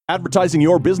Advertising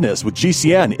your business with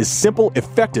GCN is simple,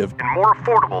 effective, and more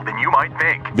affordable than you might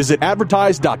think. Visit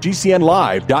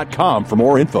advertise.gcnlive.com for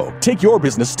more info. Take your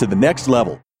business to the next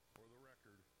level.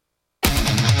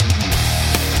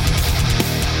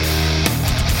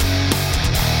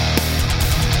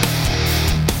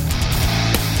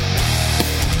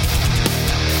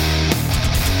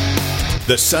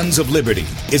 The Sons of Liberty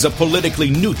is a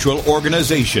politically neutral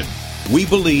organization. We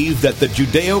believe that the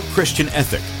Judeo-Christian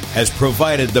ethic has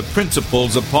provided the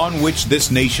principles upon which this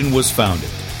nation was founded.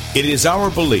 It is our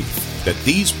belief that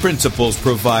these principles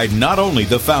provide not only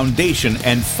the foundation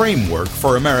and framework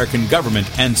for American government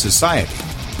and society,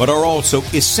 but are also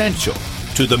essential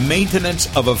to the maintenance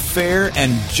of a fair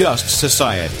and just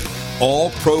society. All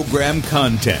program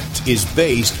content is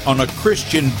based on a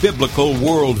Christian biblical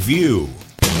worldview.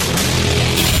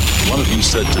 One of you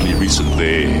said to me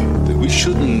recently that we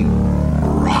shouldn't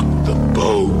rock the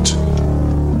boat.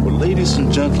 Well, ladies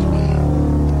and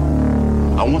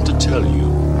gentlemen, I want to tell you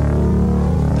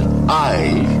that I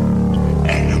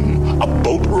am a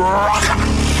boat rocker.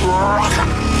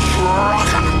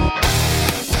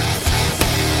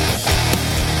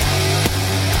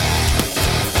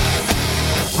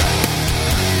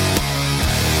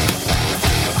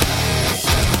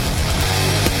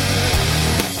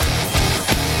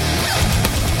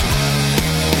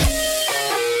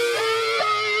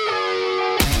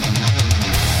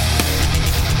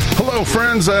 Hello,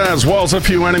 friends, as well as a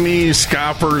few enemies,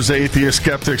 scoffers, atheists,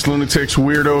 skeptics, lunatics,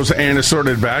 weirdos, and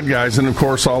assorted bad guys. And, of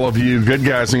course, all of you good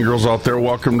guys and girls out there,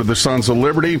 welcome to the Sons of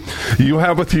Liberty. You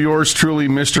have with yours truly,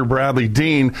 Mr. Bradlee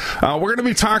Dean. We're going to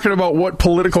be talking about what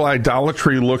political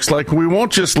idolatry looks like. We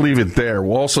won't just leave it there.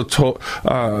 We'll also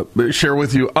share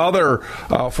with you other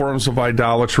forms of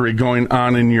idolatry going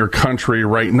on in your country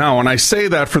right now. And I say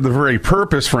that for the very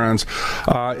purpose, friends.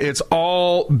 It's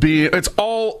all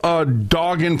a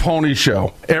dog and pony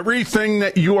show. Everything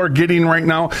that you are getting right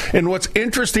now, and what's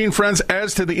interesting, friends,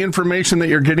 as to the information that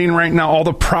you're getting right now, all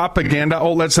the propaganda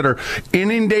outlets that are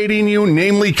inundating you,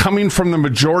 namely coming from the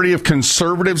majority of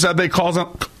conservatives that they call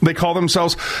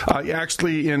themselves.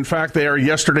 Actually, in fact, they are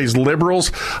yesterday's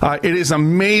liberals. It is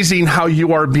amazing how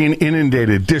you are being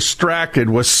inundated, distracted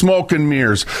with smoke and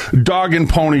mirrors, dog and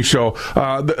pony show,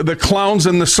 the clowns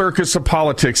in the circus of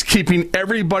politics, keeping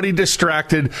everybody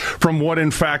distracted from what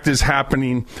in fact is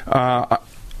happening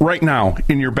right now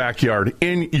in your backyard,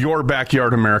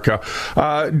 America.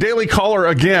 Daily Caller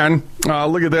again.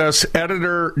 Look at this.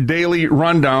 Editor Daily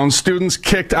Rundown. Students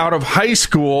kicked out of high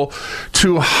school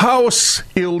to house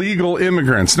illegal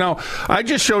immigrants. Now, I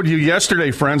just showed you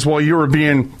yesterday, friends, while you were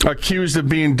being accused of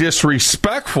being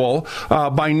disrespectful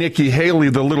by Nikki Haley,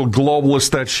 the little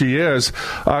globalist that she is.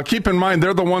 Keep in mind,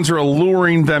 they're the ones who are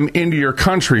luring them into your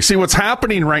country. See, what's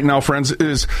happening right now, friends,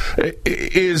 is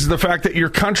the fact that your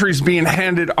country's being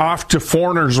handed off to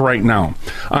foreigners right now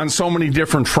on so many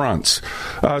different fronts.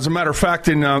 As a matter of fact,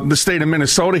 in the state of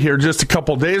Minnesota here, just a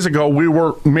couple days ago, we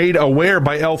were made aware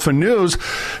by Alpha News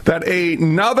that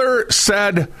another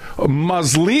said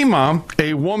Muslima,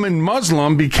 a woman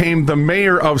Muslim, became the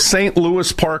mayor of St.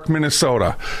 Louis Park,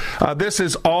 Minnesota. This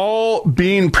is all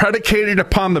being predicated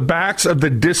upon the backs of the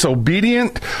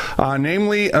disobedient,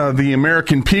 namely the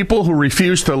American people who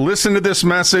refuse to listen to this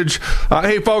message.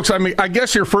 Hey, folks, I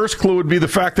guess your first clue would be the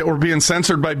fact that we're being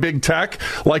censored by big tech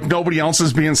like nobody else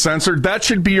is being censored. That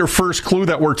should be your first clue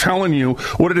that we're telling you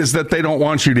what it is that they don't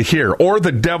want you to hear, or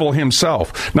the devil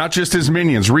himself, not just his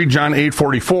minions. Read John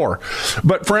 8:44.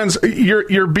 But friends,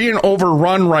 you're being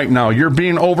overrun right now. You're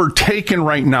being overtaken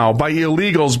right now by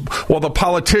illegals while the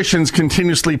politicians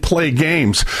continuously play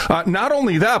games. Not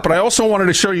only that, but I also wanted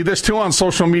to show you this too on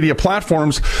social media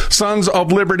platforms.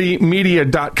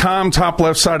 sonsoflibertymedia.com, top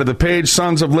left side of the page,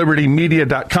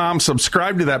 sonsoflibertymedia.com.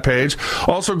 Subscribe to that page.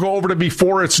 Also go over to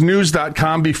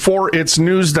beforeitsnews.com,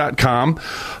 beforeitsnews.com.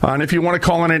 And if you want to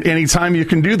call in at any time, you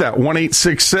can do that.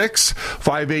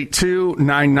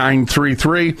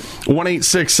 1-866-582-9933.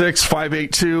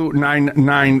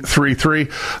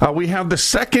 1-866-582-9933. We have the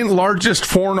second largest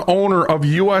foreign owner of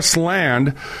U.S.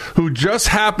 land who just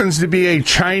happens to be a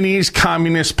Chinese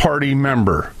Communist Party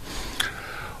member.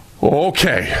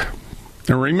 Okay.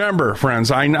 And remember,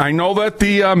 friends, I know that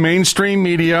the mainstream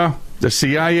media, the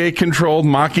CIA-controlled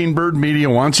Mockingbird media,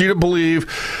 wants you to believe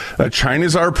that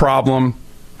China's our problem.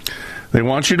 They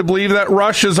want you to believe that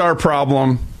Russia's our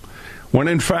problem, when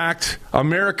in fact,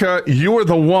 America, you are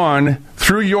the one,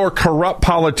 through your corrupt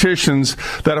politicians,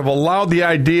 that have allowed the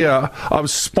idea of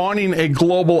spawning a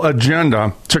global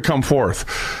agenda to come forth.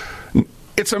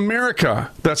 It's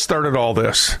America that started all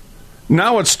this.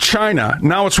 Now it's China.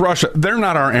 Now it's Russia. They're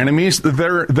not our enemies.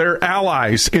 They're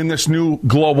allies in this new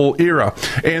global era.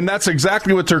 And that's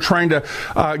exactly what they're trying to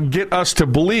get us to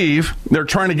believe. They're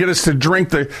trying to get us to drink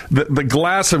the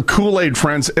glass of Kool-Aid,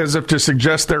 friends, as if to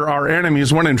suggest they're our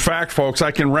enemies, when in fact, folks,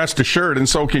 I can rest assured, and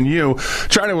so can you,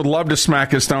 China would love to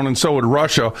smack us down, and so would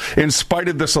Russia, in spite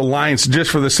of this alliance,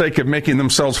 just for the sake of making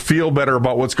themselves feel better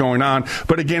about what's going on.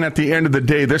 But again, at the end of the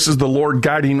day, this is the Lord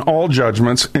guiding all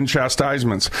judgments and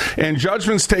chastisements. And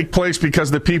judgments take place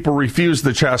because the people refuse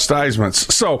the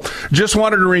chastisements. So just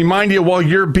wanted to remind you, while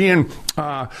you're being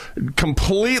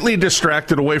completely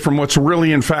distracted away from what's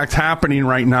really in fact happening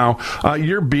right now,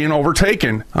 you're being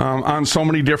overtaken on so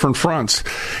many different fronts.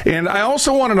 And I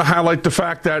also wanted to highlight the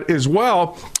fact that as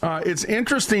well, it's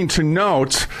interesting to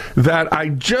note that I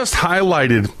just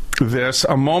highlighted this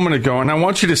a moment ago, and I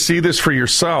want you to see this for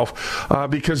yourself,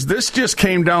 because this just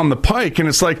came down the pike, and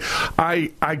it's like I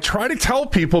try to tell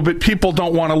people, but people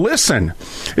don't want to listen.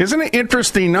 Isn't it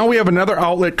interesting? Now we have another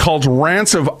outlet called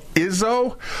Rants of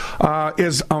Izzo.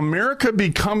 Is America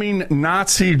becoming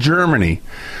Nazi Germany?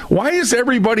 Why is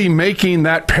everybody making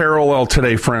that parallel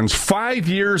today, friends, 5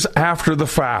 years after the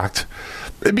fact?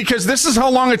 Because this is how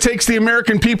long it takes the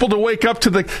American people to wake up to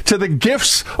the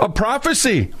gifts of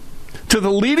prophecy, to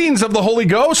the leadings of the Holy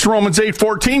Ghost. Romans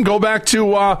 8:14. Go back to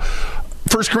 1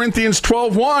 Corinthians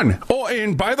 12:1. Oh,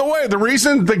 and by the way, the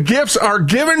reason the gifts are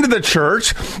given to the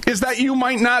church is that you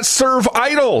might not serve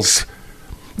idols.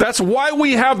 That's why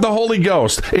we have the Holy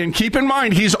Ghost. And keep in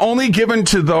mind, he's only given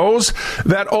to those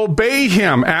that obey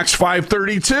him. Acts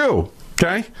 5:32.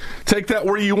 Okay? Take that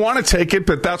where you want to take it,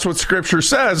 but that's what Scripture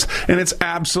says, and it's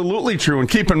absolutely true. And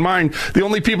keep in mind, the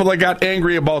only people that got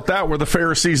angry about that were the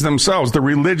Pharisees themselves, the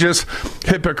religious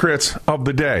hypocrites of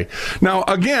the day. Now,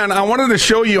 again, I wanted to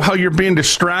show you how you're being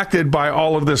distracted by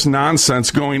all of this nonsense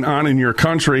going on in your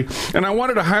country, and I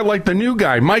wanted to highlight the new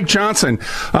guy, Mike Johnson.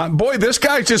 Boy, this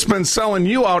guy's just been selling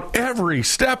you out every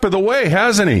step of the way,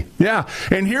 hasn't he? Yeah.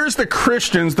 And here's the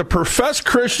Christians, the professed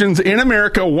Christians in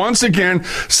America, once again,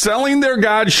 selling their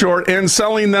God short and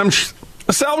selling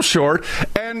themselves short,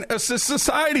 and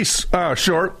society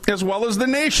short, as well as the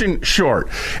nation short.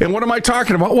 And what am I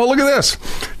talking about? Well, look at this.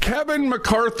 Kevin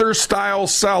MacArthur-style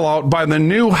sellout by the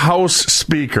new House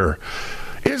Speaker.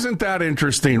 Isn't that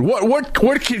interesting? What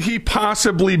could he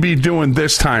possibly be doing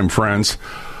this time, friends?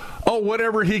 Oh,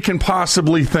 whatever he can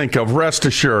possibly think of, rest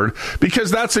assured,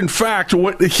 because that's in fact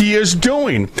what he is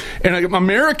doing. And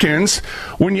Americans,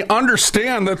 when you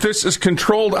understand that this is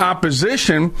controlled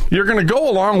opposition, you're going to go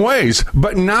a long ways,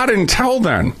 but not until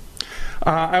then.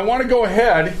 I want to go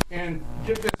ahead and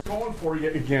get this going for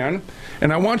you again,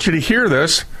 and I want you to hear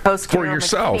this for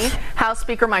yourself. House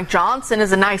Speaker Mike Johnson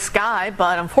is a nice guy,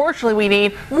 but unfortunately we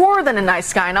need more than a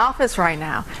nice guy in office right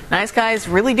now. Nice guys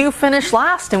really do finish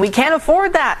last, and we can't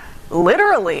afford that.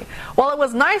 Literally. While it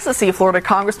was nice to see Florida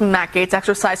Congressman Matt Gaetz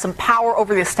exercise some power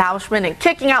over the establishment and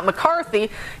kicking out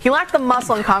McCarthy, he lacked the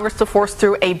muscle in Congress to force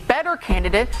through a better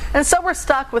candidate, and so we're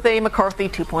stuck with a McCarthy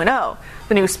 2.0.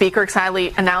 The new speaker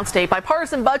excitedly announced a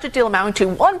bipartisan budget deal amounting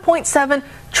to $1.7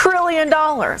 trillion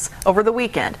over the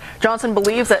weekend. Johnson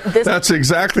believes that this... That's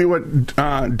exactly what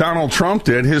Donald Trump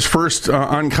did, his first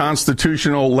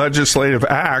unconstitutional legislative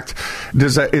act.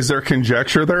 Is there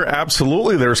conjecture there?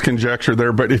 Absolutely there's conjecture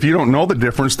there, but if you don't know the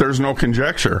difference, there's no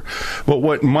conjecture. But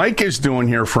what Mike is doing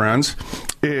here, friends,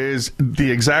 is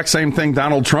the exact same thing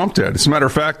Donald Trump did. As a matter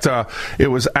of fact, it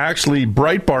was actually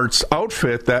Breitbart's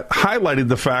outfit that highlighted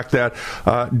the fact that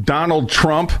Donald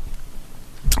Trump,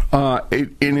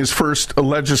 in his first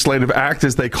legislative act,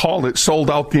 as they called it, sold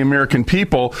out the American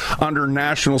people under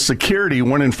national security,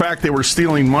 when in fact they were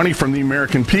stealing money from the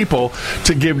American people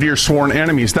to give to your sworn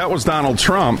enemies. That was Donald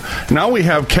Trump. Now we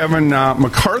have Kevin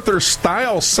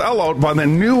MacArthur-style sellout by the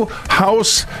new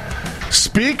House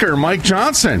Speaker, Mike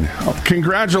Johnson.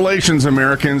 Congratulations,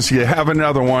 Americans. You have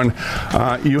another one.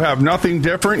 You have nothing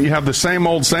different. You have the same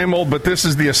old, but this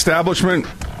is the establishment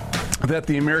that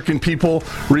the American people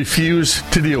refuse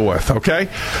to deal with, okay?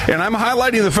 And I'm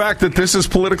highlighting the fact that this is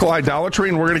political idolatry,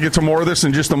 and we're going to get to more of this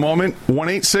in just a moment.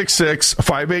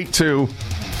 1-866-582.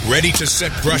 Ready to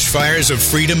set brush fires of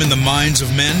freedom in the minds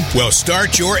of men? Well,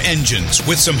 start your engines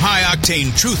with some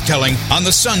high-octane truth-telling on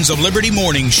the Sons of Liberty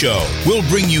Morning Show. We'll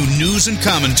bring you news and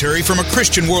commentary from a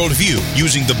Christian worldview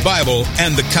using the Bible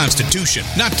and the Constitution.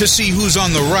 Not to see who's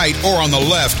on the right or on the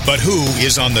left, but who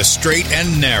is on the straight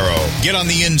and narrow. Get on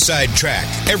the inside track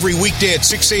every weekday at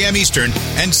 6 a.m. Eastern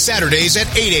and Saturdays at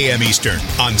 8 a.m. Eastern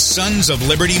on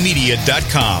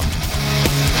sonsoflibertymedia.com.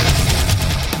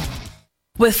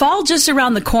 With fall just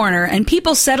around the corner and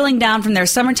people settling down from their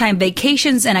summertime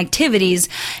vacations and activities,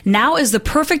 now is the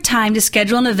perfect time to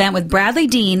schedule an event with Bradlee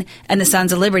Dean and the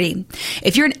Sons of Liberty.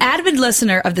 If you're an avid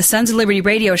listener of the Sons of Liberty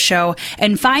radio show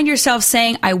and find yourself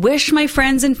saying, I wish my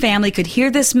friends and family could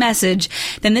hear this message,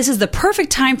 then this is the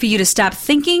perfect time for you to stop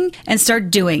thinking and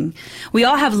start doing. We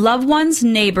all have loved ones,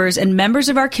 neighbors, and members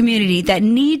of our community that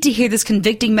need to hear this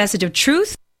convicting message of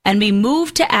truth and be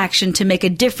moved to action to make a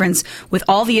difference with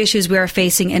all the issues we are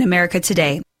facing in America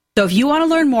today. So if you want to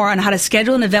learn more on how to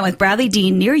schedule an event with Bradlee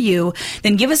Dean near you,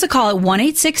 then give us a call at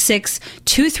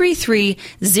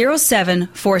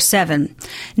 1-866-233-0747.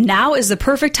 Now is the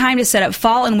perfect time to set up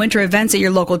fall and winter events at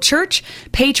your local church,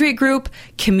 Patriot Group,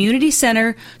 community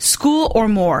center, school, or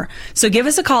more. So give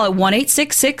us a call at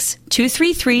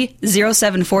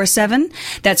 1-866-233-0747.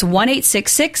 That's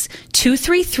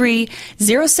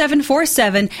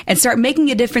 1-866-233-0747 and start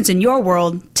making a difference in your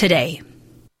world today.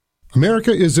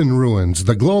 America is in ruins.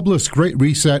 The globalist Great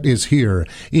Reset is here.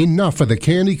 Enough of the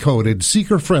candy-coated,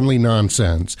 seeker-friendly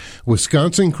nonsense.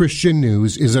 Wisconsin Christian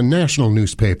News is a national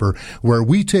newspaper where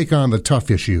we take on the tough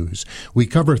issues. We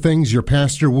cover things your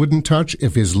pastor wouldn't touch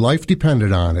if his life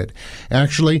depended on it.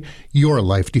 Actually, your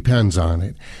life depends on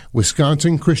it.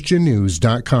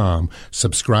 WisconsinChristianNews.com.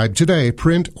 Subscribe today,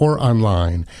 print or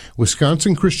online.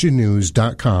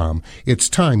 WisconsinChristianNews.com. It's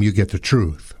time you get the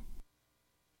truth.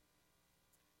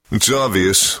 It's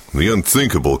obvious. The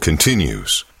unthinkable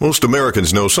continues. Most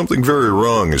Americans know something very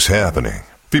wrong is happening.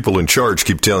 People in charge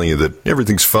keep telling you that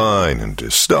everything's fine and to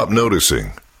stop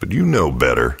noticing. But you know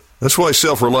better. That's why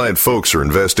self-reliant folks are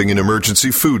investing in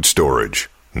emergency food storage.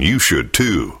 You should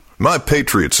too. My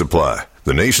Patriot Supply,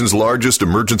 the nation's largest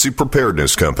emergency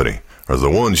preparedness company, are the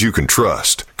ones you can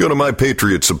trust. Go to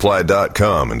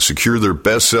MyPatriotSupply.com and secure their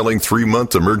best-selling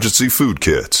 3-month emergency food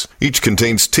kits. Each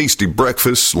contains tasty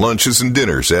breakfasts, lunches, and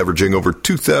dinners averaging over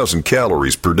 2,000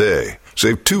 calories per day.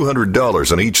 Save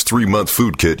 $200 on each 3-month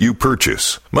food kit you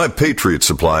purchase. My Patriot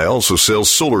Supply also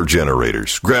sells solar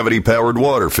generators, gravity-powered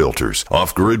water filters,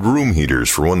 off-grid room heaters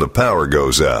for when the power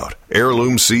goes out,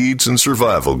 heirloom seeds, and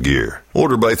survival gear.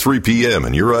 Order by 3 p.m.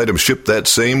 and your items ship that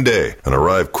same day and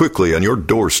arrive quickly on your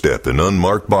doorstep in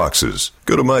unmarked boxes.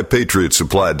 Go to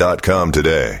MyPatriotSupply.com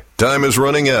today. Time is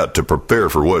running out to prepare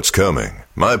for what's coming.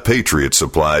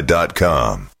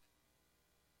 MyPatriotSupply.com.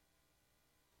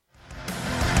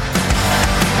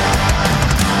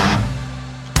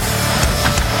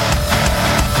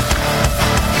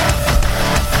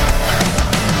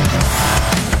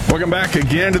 Welcome back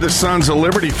again to the Sons of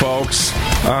Liberty, folks.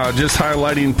 Just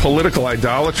highlighting political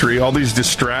idolatry, all these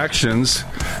distractions,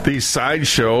 these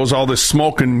sideshows, all this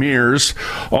smoke and mirrors,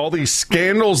 all these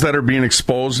scandals that are being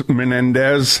exposed.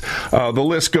 Menendez, the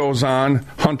list goes on.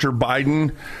 Hunter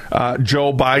Biden,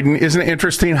 Joe Biden. Isn't it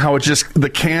interesting how it just, the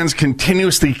cans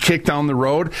continuously kick down the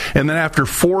road, and then after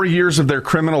 4 years of their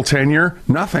criminal tenure,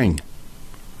 nothing.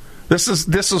 This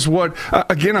is what,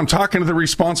 again, I'm talking to the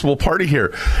responsible party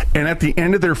here. And at the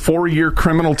end of their 4-year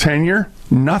criminal tenure,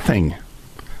 nothing.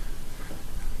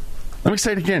 Let me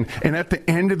say it again. And at the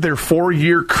end of their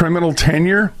 4-year criminal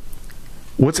tenure,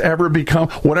 whatever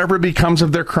becomes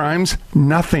of their crimes,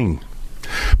 nothing.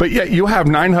 But yet you have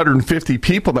 950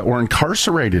 people that were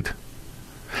incarcerated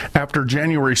after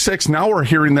January 6th. Now we're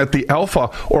hearing that the Alpha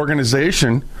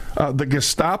organization, the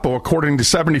Gestapo, according to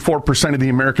 74% of the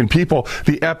American people,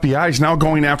 the FBI is now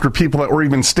going after people that were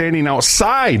even standing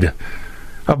outside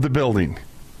of the building.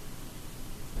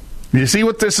 You see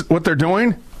what they're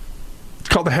doing? It's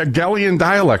called the Hegelian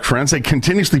dialect, friends. They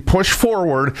continuously push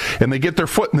forward and they get their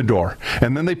foot in the door.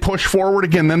 And then they push forward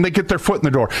again, then they get their foot in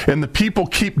the door. And the people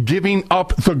keep giving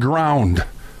up the ground.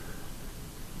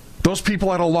 Those people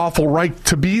had a lawful right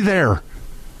to be there.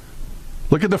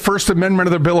 Look at the First Amendment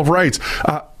of the Bill of Rights.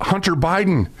 Hunter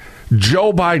Biden,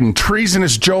 Joe Biden,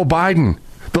 treasonous Joe Biden.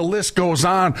 The list goes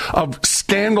on of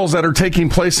scandals that are taking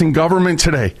place in government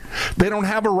today. They don't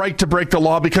have a right to break the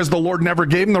law because the Lord never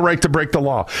gave them the right to break the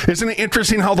law. Isn't it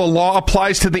interesting how the law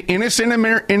applies to the innocent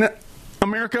in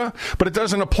America, but it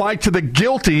doesn't apply to the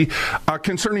guilty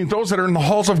concerning those that are in the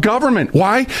halls of government?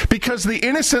 Why? Because the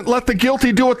innocent let the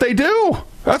guilty do what they do.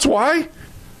 That's why.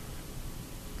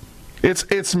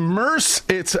 It's mercy.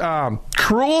 It's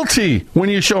cruelty when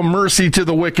you show mercy to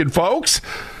the wicked, folks.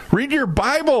 Read your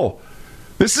Bible.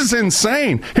 This is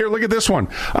insane. Here, look at this one.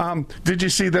 Did you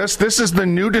see this? This is the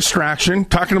new distraction,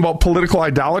 talking about political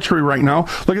idolatry right now.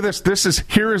 Look at this.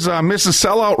 Here is Mrs.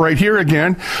 Sellout right here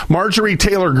again, Marjorie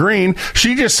Taylor Greene.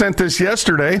 She just sent this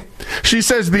yesterday. She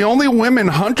says the only women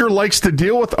Hunter likes to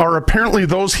deal with are apparently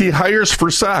those he hires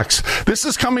for sex. This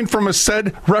is coming from a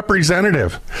said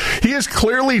representative. He is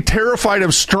clearly terrified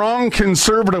of strong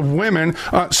conservative women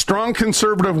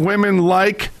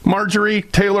like Marjorie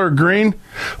Taylor Greene.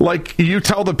 Like you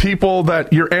tell the people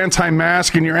that you're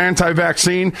anti-mask and you're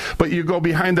anti-vaccine, but you go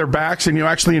behind their backs and you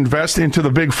actually invest into the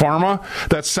big pharma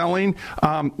that's selling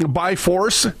by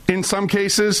force, in some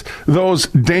cases, those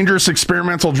dangerous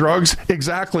experimental drugs.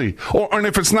 Exactly. And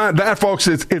if it's not that, folks,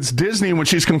 it's Disney when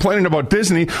she's complaining about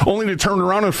Disney, only to turn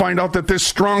around and find out that this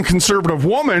strong conservative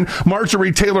woman,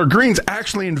 Marjorie Taylor Greene's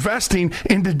actually investing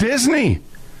into Disney.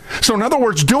 So in other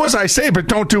words, do as I say, but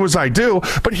don't do as I do.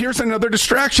 But here's another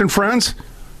distraction, friends.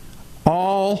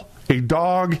 All a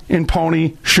dog and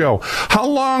pony show. How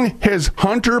long has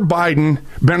Hunter Biden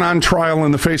been on trial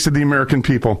in the face of the American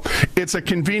people? It's a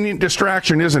convenient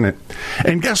distraction, isn't it?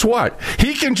 And guess what?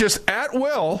 He can just at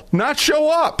will not show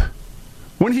up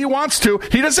when he wants to.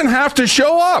 He doesn't have to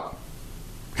show up.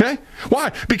 Okay?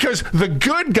 Why? Because the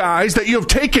good guys that you have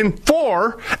taken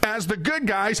for as the good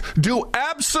guys do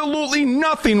absolutely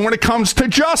nothing when it comes to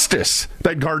justice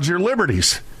that guards your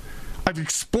liberties. I've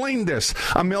explained this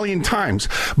a million times,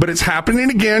 but it's happening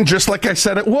again just like I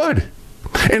said it would.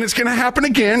 And it's going to happen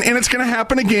again, and it's going to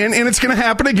happen again, and it's going to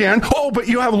happen again. Oh, but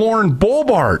you have Lauren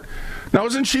Boebert. Now,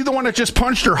 isn't she the one that just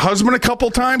punched her husband a couple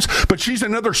times? But she's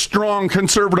another strong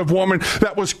conservative woman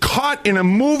that was caught in a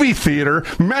movie theater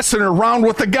messing around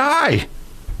with a guy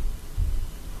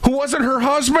who wasn't her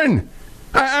husband.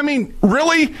 I mean,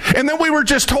 really? And then we were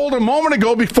just told a moment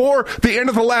ago before the end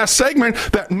of the last segment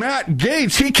that Matt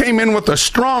Gaetz, he came in with a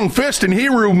strong fist and he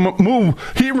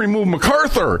removed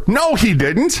MacArthur. No, he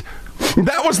didn't.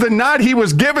 That was the nod he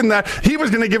was given, that he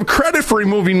was going to give credit for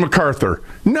removing MacArthur.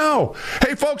 No.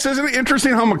 Hey, folks, isn't it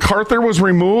interesting how MacArthur was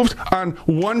removed on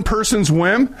one person's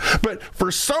whim? But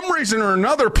for some reason or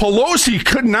another, Pelosi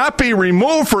could not be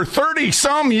removed for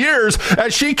 30-some years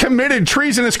as she committed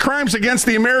treasonous crimes against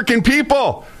the American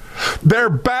people. They're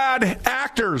bad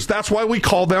actors. That's why we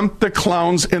call them the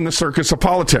clowns in the circus of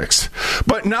politics.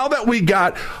 But now that we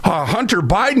got Hunter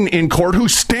Biden in court, who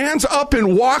stands up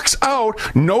and walks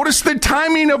out, notice the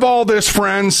timing of all this,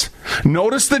 friends.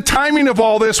 Notice the timing of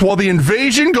all this. While the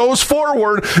invasion goes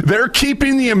forward, they're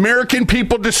keeping the American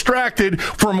people distracted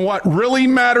from what really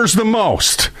matters the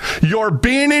most. You're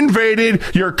being invaded.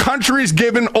 Your country's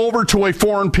given over to a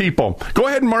foreign people. Go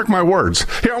ahead and mark my words.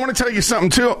 Here, I want to tell you something,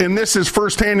 too, and this is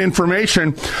firsthand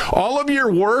information. All of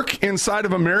your work inside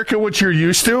of America, which you're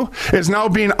used to, is now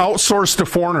being outsourced to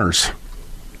foreigners.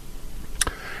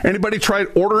 Anybody tried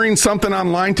ordering something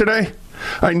online today?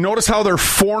 I notice how there are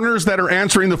foreigners that are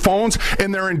answering the phones,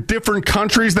 and they're in different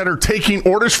countries that are taking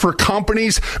orders for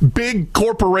companies, big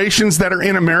corporations that are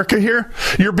in America here.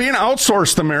 You're being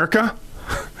outsourced, America.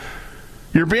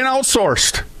 You're being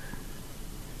outsourced.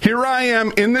 Here I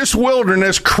am in this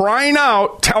wilderness crying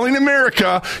out, telling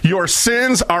America, your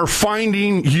sins are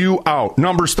finding you out.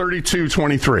 Numbers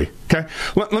 32:23. Okay?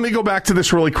 Let me go back to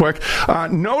this really quick.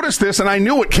 Notice this, and I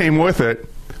knew what came with it.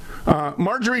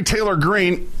 Marjorie Taylor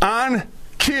Greene on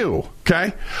cue.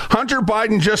 Okay? Hunter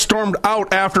Biden just stormed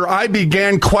out after I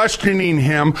began questioning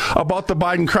him about the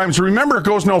Biden crimes. Remember, it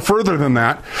goes no further than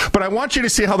that. But I want you to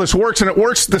see how this works, and it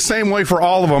works the same way for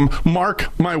all of them. Mark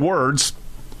my words.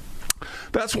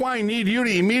 That's why I need you to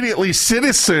immediately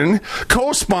citizen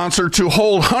co-sponsor to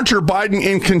hold Hunter Biden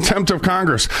in contempt of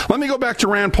Congress. Let me go back to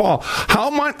Rand Paul.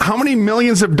 How many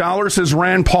millions of dollars has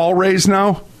Rand Paul raised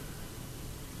now?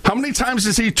 How many times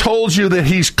has he told you that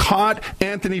he's caught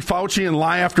Anthony Fauci in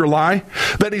lie after lie?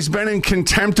 That he's been in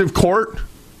contempt of court?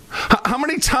 How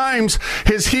many times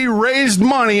has he raised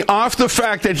money off the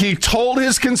fact that he told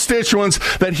his constituents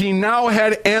that he now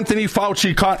had Anthony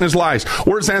Fauci caught in his lies?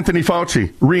 Where's Anthony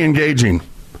Fauci? Re-engaging.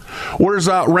 Where's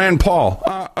Rand Paul?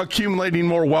 Accumulating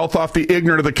more wealth off the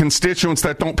ignorant of the constituents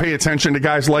that don't pay attention to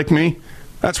guys like me.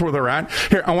 That's where they're at.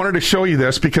 Here, I wanted to show you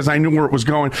this because I knew where it was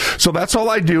going. So that's all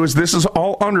I do is this is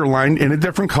all underlined in a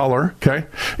different color, okay?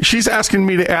 She's asking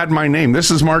me to add my name. This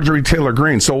is Marjorie Taylor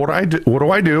Greene. So what do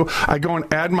I do? I go and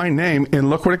add my name, and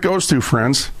look what it goes to,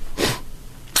 friends.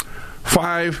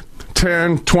 5,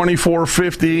 10, 24,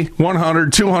 50,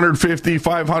 100, 250,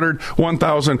 500,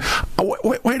 1,000.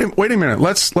 Wait a minute.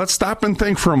 Let's stop and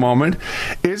think for a moment.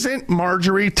 Isn't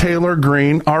Marjorie Taylor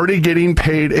Greene already getting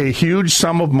paid a huge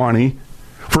sum of money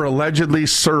for allegedly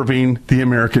serving the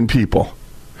American people?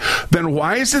 then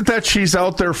why is it that she's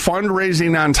out there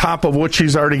fundraising on top of what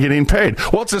she's already getting paid?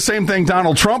 Well, it's the same thing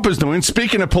Donald Trump is doing.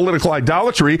 Speaking of political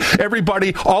idolatry,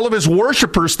 everybody, all of his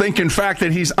worshipers think, in fact,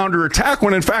 that he's under attack,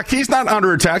 when, in fact, he's not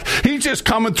under attack. He's just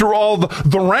coming through all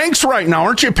the ranks right now.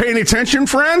 Aren't you paying attention,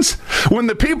 friends? When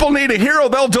the people need a hero,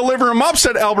 they'll deliver him up,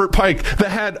 said Albert Pike, the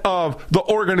head of the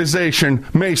organization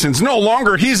Masons. No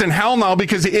longer, he's in hell now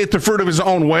because he ate the fruit of his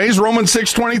own ways, Romans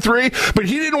 6:23. But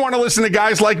he didn't want to listen to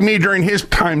guys like me during his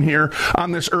time here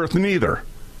on this earth neither.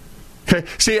 Okay,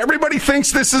 see, everybody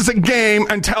thinks this is a game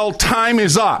until time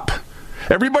is up.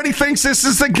 Everybody thinks this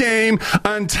is a game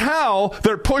until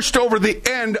they're pushed over the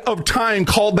end of time,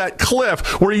 called that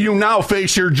cliff, where you now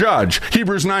face your judge.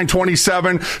 Hebrews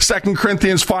 9:27, 2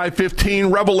 Corinthians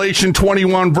 5:15, Revelation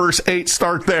 21, verse 8,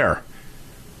 start there.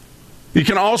 You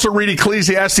can also read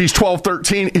Ecclesiastes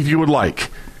 12:13 if you would like.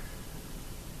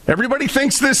 Everybody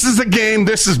thinks this is a game.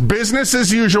 This is business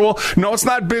as usual. No, it's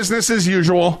not business as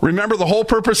usual. Remember, the whole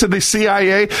purpose of the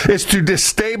CIA is to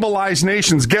destabilize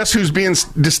nations. Guess who's being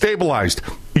destabilized?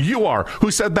 You are. Who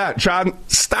said that? John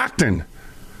Stockton.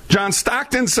 John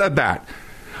Stockton said that.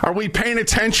 Are we paying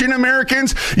attention,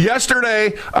 Americans?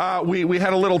 Yesterday, we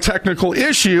had a little technical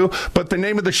issue, but the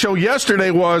name of the show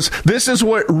yesterday was, "This is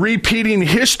what repeating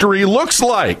history looks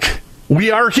like." We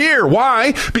are here.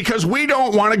 Why? Because we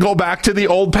don't want to go back to the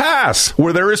old past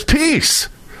where there is peace.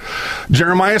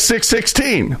 Jeremiah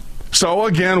 6:16. So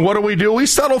again, what do? We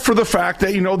settle for the fact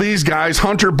that, these guys,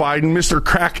 Hunter Biden, Mr.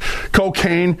 Crack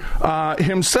Cocaine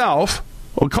himself,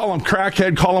 we'll call him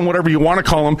crackhead, call him whatever you want to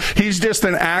call him. He's just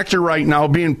an actor right now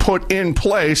being put in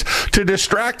place to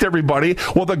distract everybody.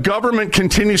 Well, the government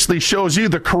continuously shows you,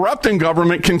 the corrupting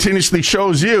government continuously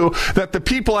shows you that the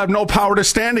people have no power to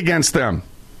stand against them.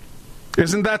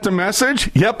 Isn't that the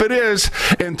message? Yep, it is.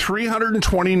 And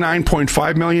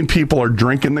 329.5 million people are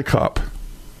drinking the cup.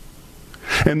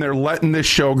 And they're letting this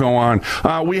show go on.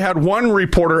 We had one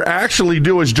reporter actually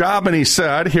do his job, and he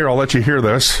said, here, I'll let you hear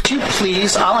this. Could you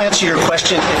please, I'll answer your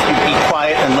question if you be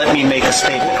quiet and let me make a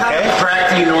statement, okay? What kind of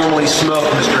crack do you normally smoke,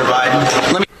 Mr.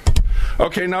 Biden?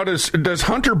 Okay, now does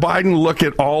Hunter Biden look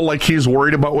at all like he's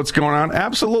worried about what's going on?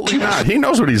 Absolutely not. He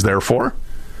knows what he's there for.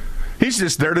 He's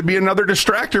just there to be another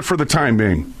distractor for the time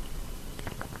being.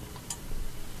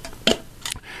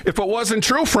 If it wasn't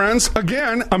true, friends,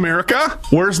 again, America,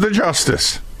 where's the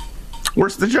justice?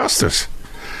 Where's the justice?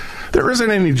 There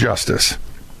isn't any justice.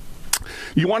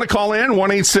 You want to call in?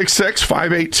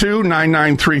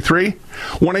 1-866-582-9933.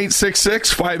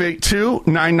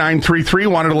 1-866-582-9933.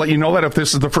 Wanted to let you know that if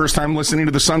this is the first time listening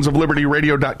to the Sons of Liberty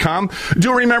Radio.com,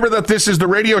 do remember that this is the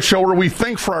radio show where we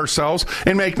think for ourselves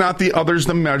and make not the others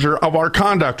the measure of our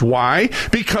conduct. Why?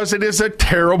 Because it is a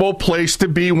terrible place to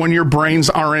be when your brains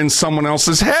are in someone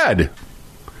else's head.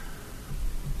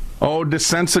 Oh,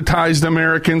 desensitized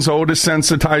Americans. Oh,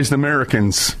 desensitized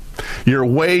Americans. You're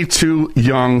way too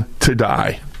young to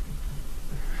die.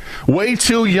 Way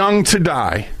too young to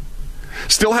die.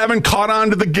 Still haven't caught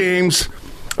on to the games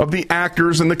of the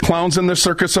actors and the clowns in the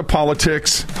circus of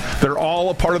politics. They're all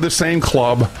a part of the same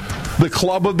club. The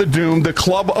club of the doomed, the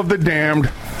club of the damned.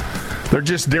 They're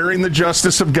just daring the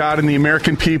justice of God and the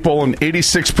American people, and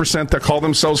 86% that call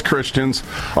themselves Christians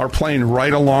are playing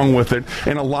right along with it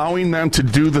and allowing them to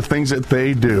do the things that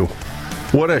they do.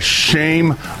 What a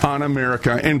shame on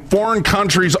America. And foreign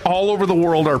countries all over the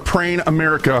world are praying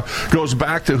America goes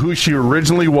back to who she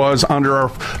originally was under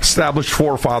our established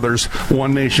forefathers,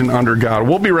 one nation under God.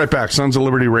 We'll be right back.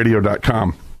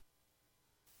 SonsOfLibertyRadio.com.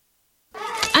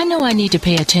 I know I need to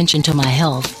pay attention to my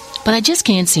health, but I just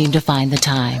can't seem to find the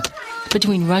time.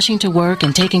 Between rushing to work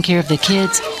and taking care of the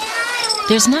kids,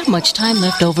 there's not much time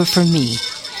left over for me.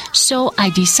 So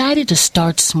I decided to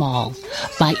start small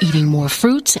by eating more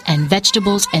fruits and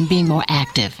vegetables and being more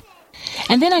active.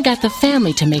 And then I got the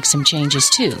family to make some changes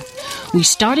too. We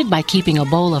started by keeping a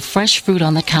bowl of fresh fruit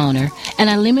on the counter, and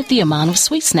I limit the amount of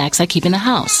sweet snacks I keep in the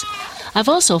house. I've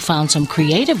also found some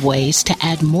creative ways to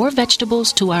add more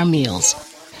vegetables to our meals.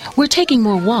 We're taking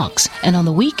more walks, and on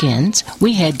the weekends,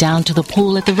 we head down to the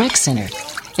pool at the rec center.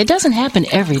 It doesn't happen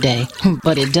every day,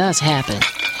 but it does happen.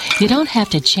 You don't have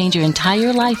to change your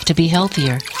entire life to be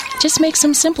healthier. Just make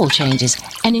some simple changes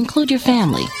and include your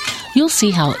family. You'll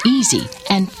see how easy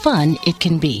and fun it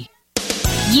can be.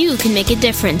 You can make a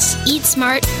difference. Eat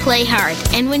smart, play hard,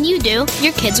 and when you do,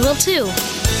 your kids will too.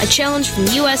 A challenge from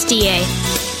USDA.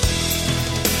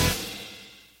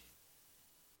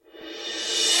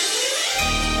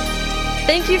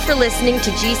 Thank you for listening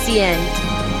to GCN.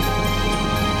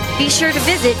 Be sure to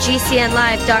visit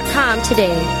GCNlive.com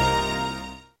today.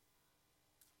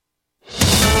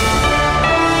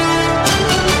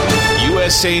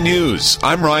 USA News.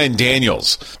 I'm Ryan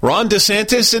Daniels. Ron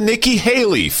DeSantis and Nikki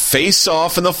Haley face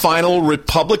off in the final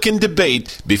Republican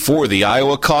debate before the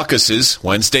Iowa caucuses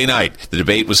Wednesday night. The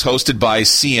debate was hosted by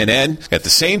CNN. At the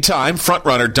same time,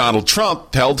 frontrunner Donald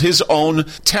Trump held his own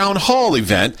town hall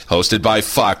event hosted by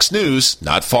Fox News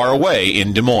not far away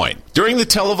in Des Moines. During the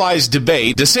televised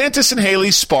debate, DeSantis and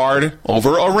Haley sparred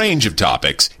over a range of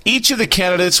topics. Each of the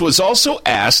candidates was also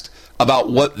asked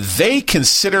about what they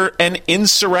consider an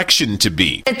insurrection to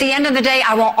be. At the end of the day,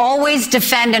 I will always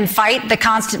defend and fight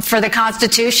for the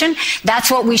Constitution.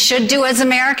 That's what we should do as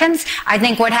Americans. I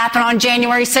think what happened on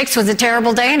January 6th was a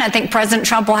terrible day, and I think President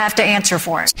Trump will have to answer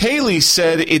for it. Haley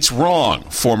said it's wrong.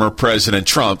 Former President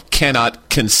Trump cannot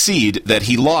concede that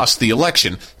he lost the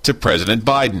election to President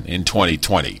Biden in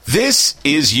 2020. This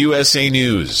is USA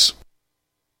News.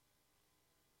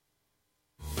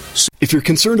 If you're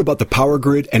concerned about the power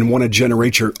grid and want to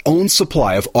generate your own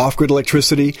supply of off-grid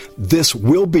electricity, this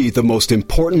will be the most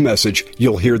important message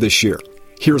you'll hear this year.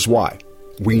 Here's why.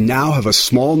 We now have a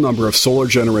small number of solar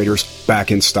generators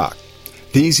back in stock.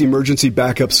 These emergency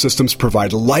backup systems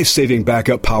provide life-saving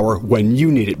backup power when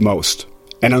you need it most.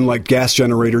 And unlike gas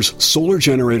generators, solar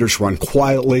generators run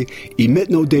quietly, emit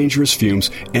no dangerous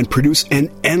fumes, and produce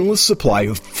an endless supply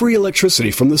of free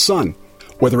electricity from the sun.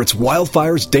 Whether it's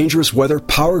wildfires, dangerous weather,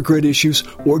 power grid issues,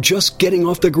 or just getting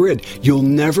off the grid, you'll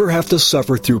never have to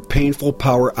suffer through painful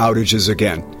power outages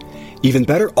again. Even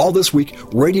better, all this week,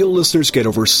 radio listeners get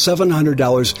over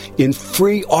 $700 in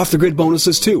free off-the-grid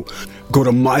bonuses, too. Go to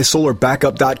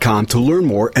mysolarbackup.com to learn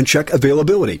more and check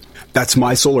availability. That's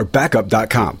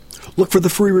mysolarbackup.com. Look for the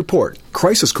free report,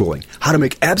 Crisis Cooling, how to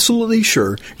make absolutely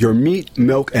sure your meat,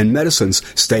 milk, and medicines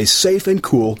stay safe and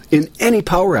cool in any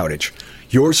power outage.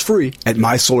 Yours free at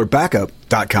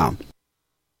mysolarbackup.com.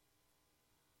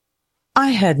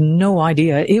 I had no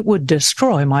idea it would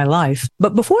destroy my life.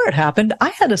 But before it happened,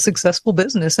 I had a successful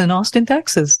business in Austin,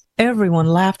 Texas. Everyone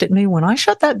laughed at me when I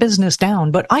shut that business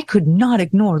down, but I could not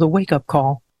ignore the wake-up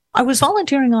call. I was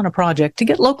volunteering on a project to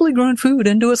get locally grown food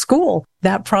into a school.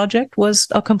 That project was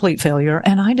a complete failure,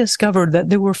 and I discovered that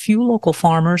there were few local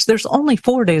farmers. There's only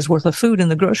 4 days worth of food in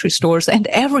the grocery stores, and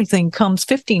everything comes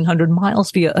 1,500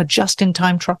 miles via a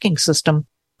just-in-time trucking system.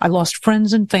 I lost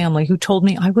friends and family who told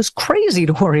me I was crazy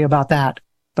to worry about that,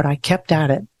 but I kept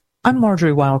at it. I'm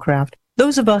Marjorie Wildcraft.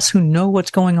 Those of us who know what's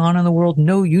going on in the world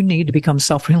know you need to become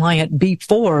self-reliant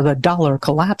before the dollar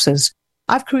collapses.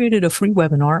 I've created a free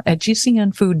webinar at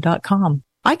gcnfood.com.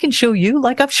 I can show you,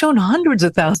 like I've shown hundreds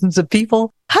of thousands of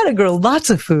people, how to grow lots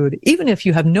of food, even if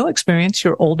you have no experience,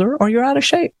 you're older, or you're out of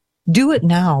shape. Do it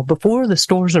now, before the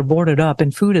stores are boarded up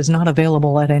and food is not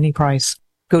available at any price.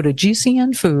 Go to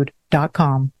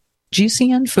gcnfood.com.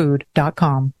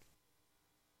 gcnfood.com.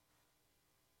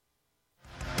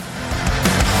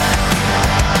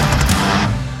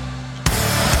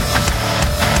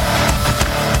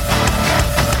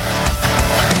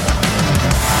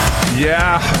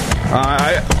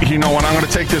 You know what? I'm going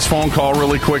to take this phone call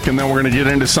really quick, and then we're going to get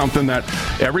into something that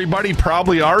everybody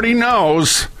probably already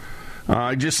knows.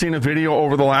 I just seen a video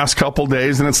over the last couple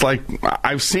days, and it's like,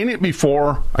 I've seen it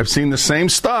before. I've seen the same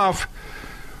stuff.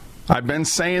 I've been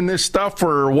saying this stuff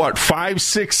for, 5,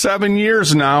 6, 7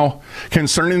 years now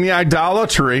concerning the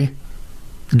idolatry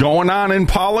going on in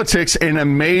politics in a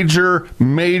major,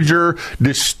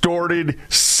 distorted,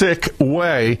 sick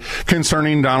way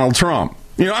concerning Donald Trump.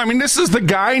 You know, I mean, this is the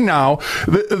guy now.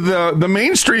 The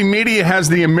mainstream media has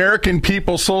the American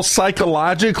people so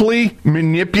psychologically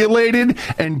manipulated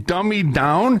and dummied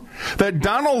down that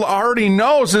Donald already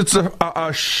knows it's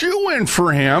a shoo-in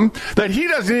for him, that he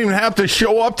doesn't even have to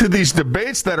show up to these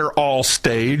debates that are all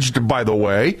staged, by the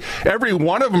way. Every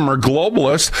one of them are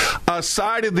globalists,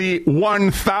 aside of the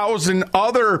 1,000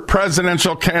 other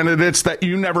presidential candidates that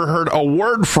you never heard a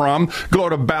word from. Go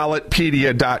to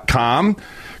ballotpedia.com.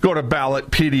 Go to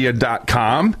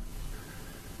ballotpedia.com.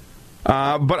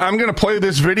 But I'm going to play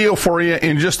this video for you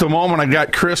in just a moment. I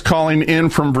got Chris calling in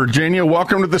from Virginia.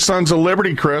 Welcome to the Sons of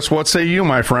Liberty, Chris. What say you,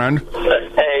 my friend?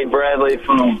 Hey, Bradlee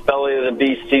from Belly of the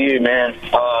Beast to you, man.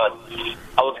 I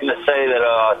was going to say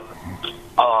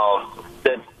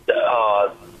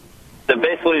that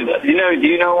basically, do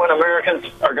you know when Americans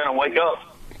are going to wake up?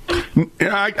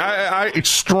 I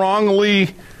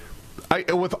strongly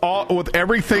With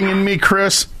everything in me,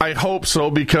 Chris, I hope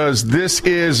so, because this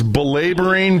is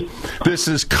belaboring. This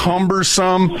is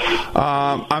cumbersome.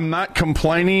 I'm not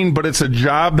complaining, but it's a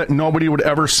job that nobody would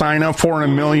ever sign up for in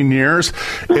a million years.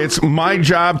 It's my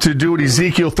job to do what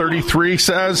Ezekiel 33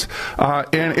 says,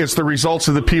 and it's the results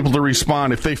of the people to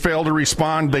respond. If they fail to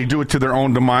respond, they do it to their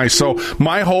own demise. So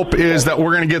my hope is that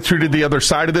we're going to get through to the other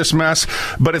side of this mess,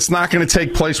 but it's not going to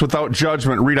take place without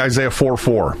judgment. Read Isaiah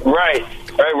 4:4. Right,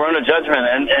 we're under judgment,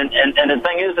 and the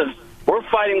thing is we're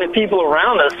fighting the people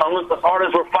around us almost as hard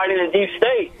as we're fighting the deep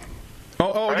state.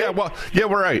 Right? Yeah, well, yeah,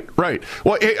 we're right.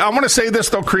 Well, I want to say this,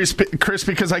 though, Chris,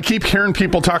 because I keep hearing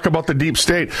people talk about the deep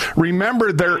state.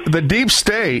 Remember, the deep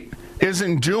state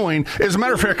isn't doing, as a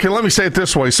matter of fact, let me say it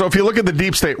this way. So if you look at the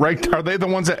deep state, right, are they the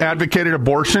ones that advocated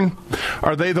abortion?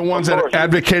 Are they the ones that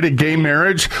advocated gay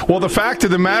marriage? Well, the fact of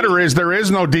the matter is there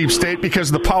is no deep state because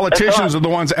the politicians are the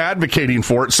ones advocating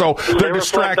for it. So they're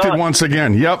distracted once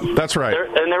again. Yep, that's right.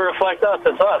 And they reflect us.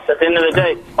 It's us at the end of the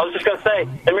day. I was just going to say,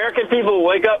 American people will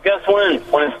wake up, guess when?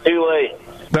 When it's too late.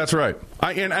 That's right.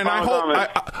 I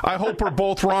hope we're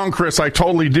both wrong, Chris. I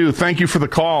totally do. Thank you for the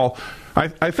call.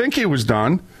 I think he was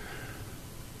done.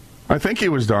 With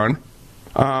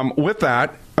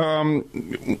that,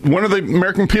 when are the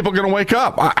American people going to wake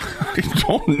up? I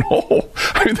don't know.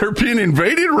 I mean, they're being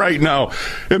invaded right now.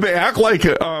 And they act like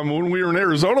when we were in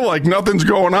Arizona, like nothing's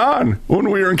going on. When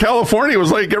we were in California, it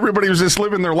was like everybody was just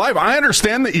living their life. I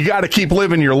understand that you got to keep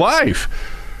living your life.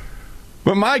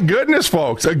 But my goodness,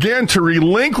 folks, again, to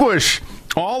relinquish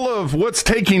all of what's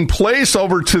taking place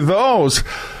over to those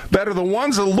that are the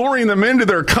ones alluring them into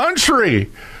their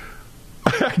country.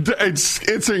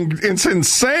 It's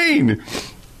insane.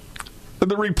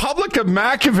 The Republic of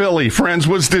Machiavelli, friends,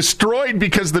 was destroyed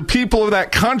because the people of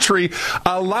that country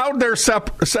allowed their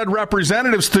said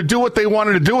representatives to do what they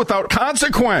wanted to do without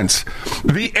consequence.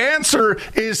 The answer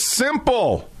is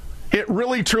simple. It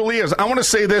really, truly is. I want to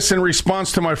say this in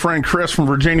response to my friend Chris from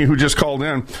Virginia who just called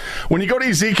in. When you go to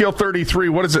Ezekiel 33,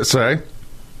 what does it say?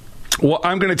 Well,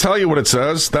 I'm going to tell you what it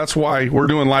says. That's why we're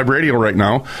doing live radio right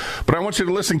now. But I want you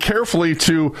to listen carefully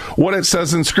to what it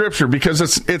says in Scripture, because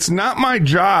it's not my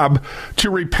job to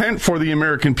repent for the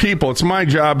American people. It's my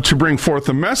job to bring forth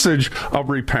the message of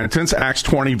repentance. Acts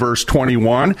 20, verse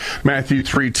 21, Matthew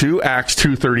 3:2, Acts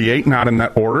 2:38, not in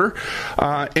that order.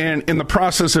 And in the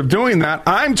process of doing that,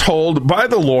 I'm told by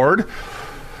the Lord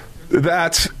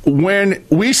that when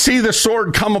we see the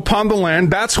sword come upon the land,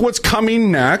 that's what's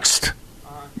coming next.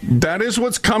 That is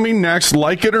what's coming next,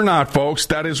 like it or not, folks.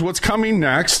 That is what's coming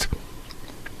next.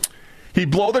 He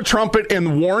blow the trumpet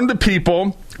and warn the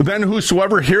people. Then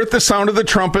whosoever heareth the sound of the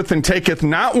trumpet and taketh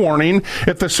not warning,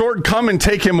 if the sword come and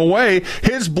take him away,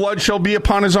 his blood shall be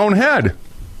upon his own head.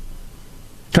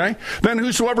 Okay? Then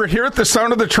whosoever heareth the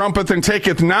sound of the trumpet and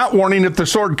taketh not warning, if the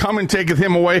sword come and taketh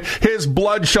him away, his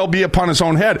blood shall be upon his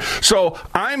own head. So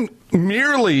I'm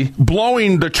merely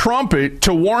blowing the trumpet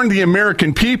to warn the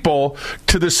American people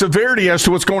to the severity as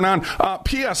to what's going on.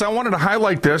 P.S. I wanted to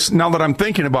highlight this now that I'm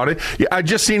thinking about it. I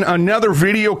just seen another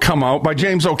video come out by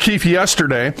James O'Keefe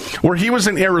yesterday where he was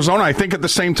in Arizona, I think at the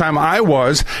same time I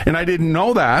was, and I didn't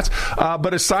know that.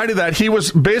 But aside of that, he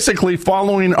was basically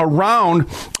following around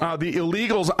the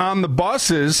illegals on the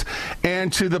buses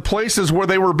and to the places where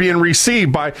they were being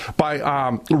received by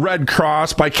Red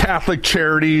Cross, by Catholic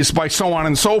Charities, by so on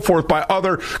and so forth, by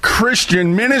other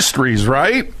Christian ministries,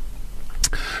 right?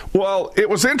 Well, it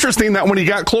was interesting that when he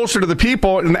got closer to the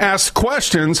people and asked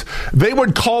questions, they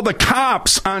would call the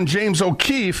cops on James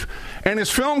O'Keefe and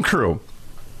his film crew.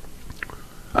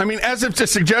 I mean, as if to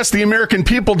suggest the American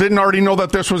people didn't already know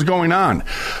that this was going on.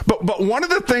 But one of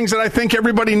the things that I think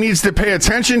everybody needs to pay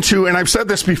attention to, and I've said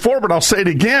this before, but I'll say it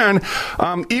again,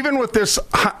 even with this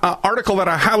article that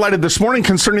I highlighted this morning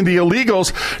concerning the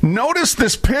illegals, notice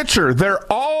this picture. They're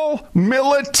all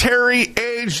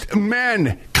military-aged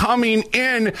men coming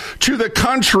in to the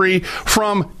country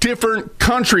from different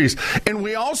countries. And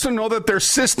we also know that they're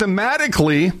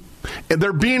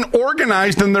they're being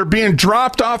organized and they're being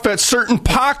dropped off at certain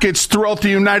pockets throughout the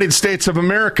United States of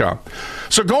America.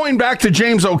 So going back to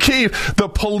James O'Keefe, the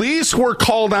police were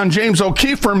called on James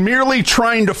O'Keefe for merely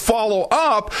trying to follow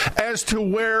up as to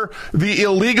where the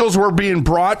illegals were being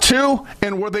brought to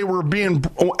and where they were being,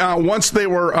 once they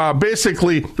were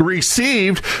basically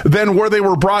received, then where they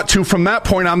were brought to from that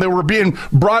point on. They were being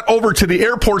brought over to the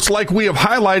airports like we have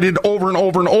highlighted over and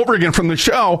over and over again from the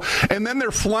show, and then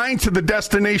they're flying to the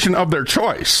destination of their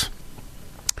choice.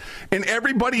 And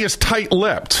everybody is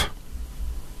tight-lipped.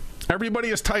 Everybody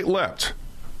is tight-lipped.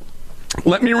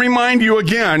 Let me remind you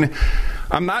again,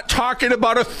 I'm not talking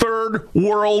about a third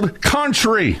world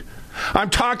country. I'm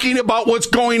talking about what's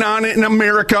going on in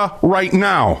America right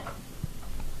now.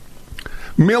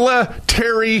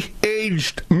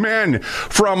 Military-aged men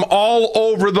from all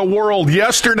over the world.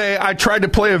 Yesterday, I tried to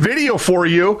play a video for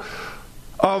you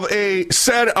of a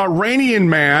said Iranian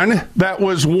man that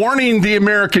was warning the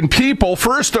American people,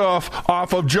 first off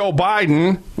of Joe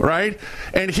Biden, right?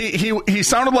 And he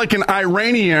sounded like an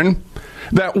Iranian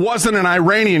that wasn't an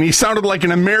Iranian. He sounded like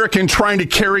an American trying to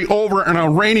carry over an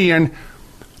Iranian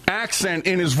accent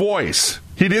in his voice.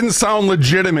 He didn't sound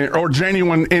legitimate or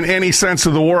genuine in any sense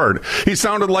of the word. He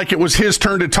sounded like it was his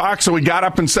turn to talk, so he got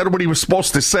up and said what he was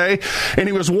supposed to say. And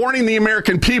he was warning the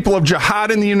American people of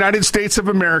jihad in the United States of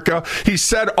America. He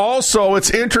said also, it's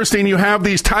interesting, you have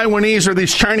these Taiwanese or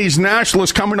these Chinese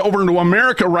nationalists coming over into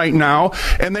America right now.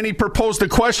 And then he proposed the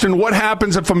question, what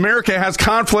happens if America has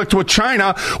conflict with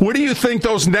China? What do you think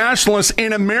those nationalists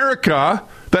in America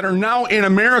that are now in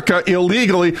America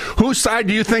illegally, whose side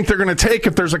do you think they're going to take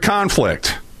if there's a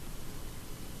conflict?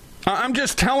 I'm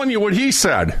just telling you what he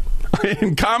said.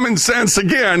 And common sense,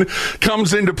 again,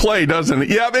 comes into play, doesn't it?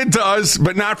 Yeah, it does,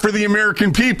 but not for the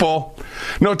American people.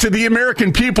 No, to the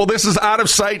American people, this is out of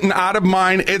sight and out of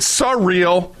mind. It's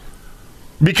surreal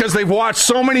because they've watched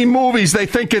so many movies, they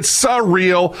think it's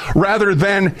surreal rather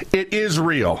than it is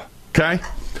real, okay?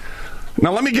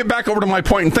 Now, let me get back over to my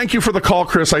point, and thank you for the call,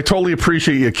 Chris. I totally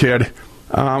appreciate you, kid.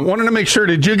 Wanted to make sure,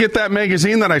 did you get that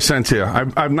magazine that I sent you?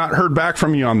 I've not heard back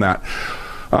from you on that.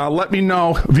 Let me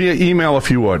know via email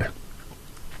if you would.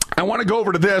 I want to go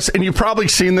over to this, and you've probably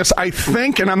seen this, I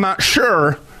think, and I'm not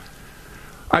sure.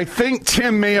 I think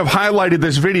Tim may have highlighted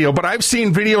this video, but I've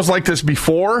seen videos like this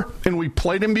before, and we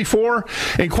played them before,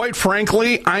 and quite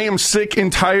frankly, I am sick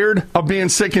and tired of being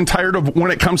sick and tired of when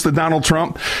it comes to Donald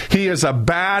Trump. He is a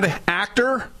bad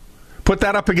actor. Put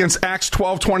that up against Acts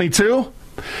 12:22.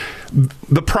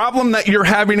 The problem that you're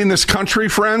having in this country,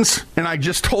 friends, and I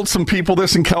just told some people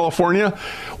this in California,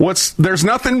 there's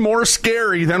nothing more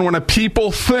scary than when a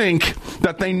people think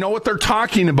that they know what they're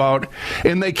talking about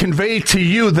and they convey to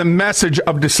you the message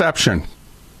of deception.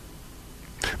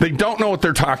 They don't know what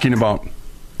they're talking about.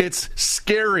 It's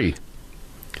scary.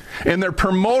 And they're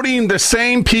promoting the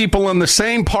same people and the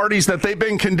same parties that they've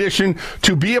been conditioned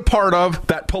to be a part of,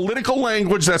 that political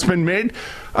language that's been made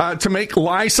to make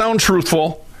lies sound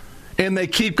truthful. And they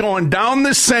keep going down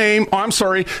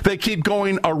they keep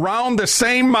going around the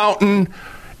same mountain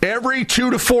every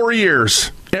 2 to 4 years.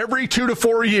 Every 2 to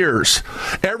 4 years.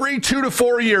 Every 2 to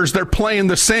 4 years, they're playing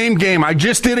the same game. I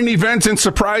just did an event in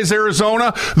Surprise,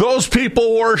 Arizona. Those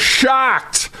people were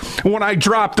shocked when I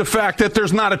dropped the fact that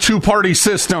there's not a two-party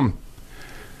system.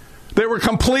 They were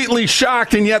completely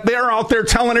shocked, and yet they're out there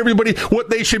telling everybody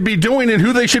what they should be doing and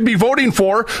who they should be voting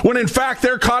for, when in fact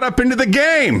they're caught up into the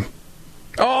game.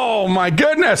 Oh, my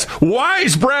goodness. Why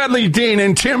is Bradlee Dean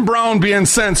and Tim Brown being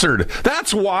censored?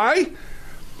 That's why.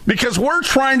 Because we're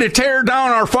trying to tear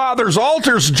down our father's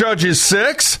altars, Judges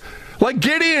 6, like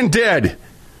Gideon did.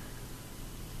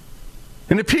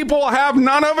 And the people will have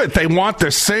none of it. They want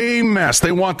the same mess.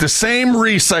 They want the same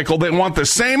recycle. They want the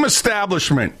same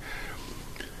establishment.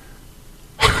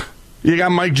 You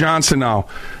got Mike Johnson now.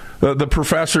 The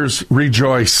professors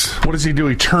rejoice. What does he do?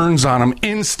 He turns on them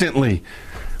instantly.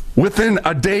 Within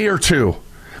a day or two.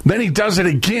 Then he does it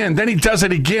again. Then he does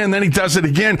it again. Then he does it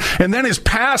again. And then his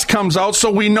past comes out so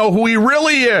we know who he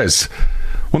really is.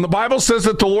 When the Bible says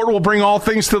that the Lord will bring all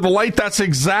things to the light, that's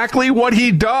exactly what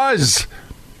he does.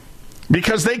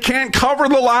 Because they can't cover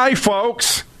the lie,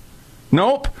 folks.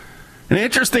 Nope. And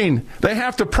interesting, they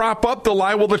have to prop up the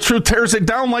lie while the truth tears it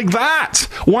down like that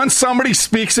once somebody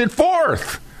speaks it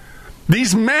forth.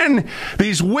 These men,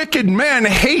 these wicked men,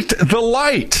 hate the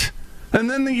light. And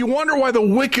then you wonder why the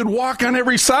wicked walk on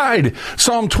every side.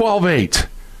 Psalm 12:8.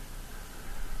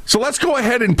 So let's go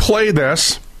ahead and play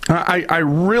this. I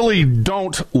really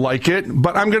don't like it,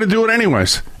 but I'm going to do it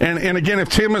anyways. And again, if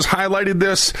Tim has highlighted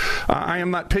this, I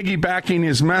am not piggybacking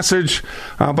his message,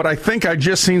 but I think I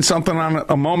just seen something on it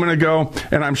a moment ago,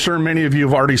 and I'm sure many of you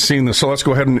have already seen this. So let's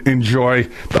go ahead and enjoy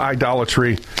the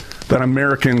idolatry that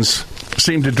Americans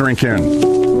seem to drink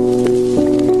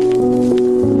in.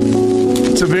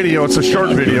 It's a video. It's a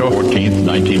short video. 14th,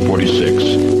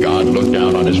 1946, God looked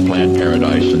down on his planned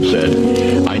paradise and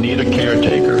said, I need a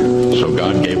caretaker. So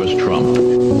God gave us Trump.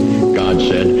 God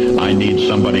said, I need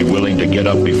somebody willing to get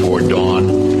up before dawn,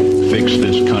 fix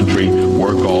this country,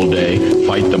 work all day,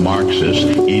 fight the Marxists,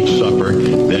 eat supper,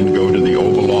 then go to the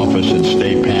Oval Office and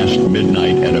stay past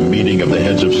midnight at a meeting of the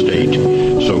heads of state.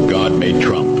 So God made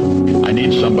Trump. I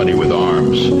need somebody with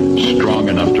arms, strong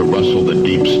enough to rustle the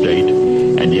deep state,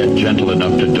 and yet gentle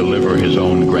enough to deliver his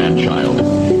own grandchild.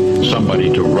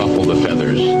 Somebody to ruffle the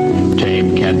feathers,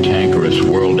 tame cantankerous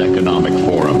World Economic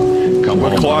Forum. Come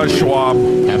home Klaus Schwab.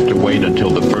 Have to wait until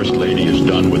the First Lady is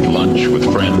done with lunch with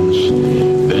friends.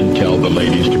 Then tell the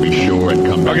ladies to be sure and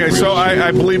come back. Okay, so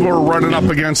I believe we're running up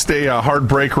against a hard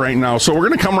break right now. So we're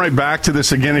going to come right back to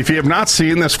this again. If you have not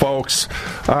seen this, folks,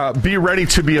 be ready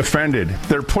to be offended.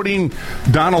 They're putting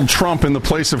Donald Trump in the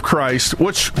place of Christ,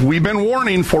 which we've been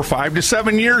warning for 5 to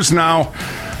 7 years now.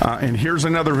 And here's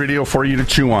another video for you to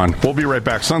chew on. We'll be right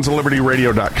back.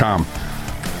 SonsOfLibertyRadio.com.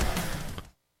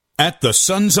 At the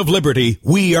Sons of Liberty,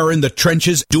 we are in the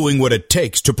trenches doing what it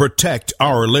takes to protect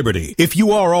our liberty. If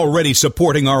you are already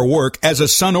supporting our work as a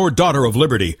son or daughter of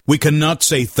liberty, we cannot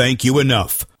say thank you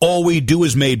enough. All we do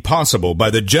is made possible by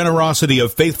the generosity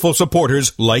of faithful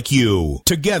supporters like you.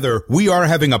 Together, we are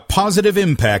having a positive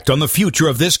impact on the future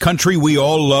of this country we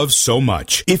all love so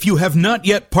much. If you have not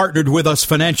yet partnered with us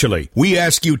financially, we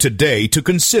ask you today to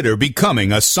consider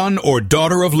becoming a son or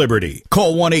daughter of liberty.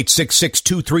 Call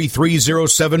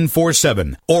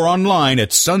 1-866-233-0747 or online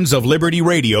at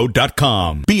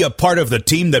sonsoflibertyradio.com. Be a part of the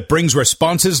team that brings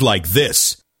responses like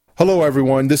this. Hello,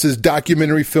 everyone. This is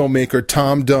documentary filmmaker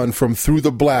Tom Dunn from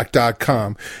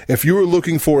ThroughTheBlack.com. If you are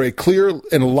looking for a clear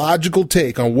and logical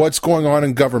take on what's going on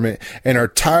in government and are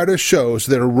tired of shows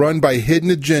that are run by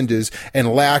hidden agendas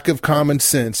and lack of common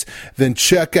sense, then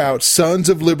check out Sons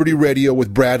of Liberty Radio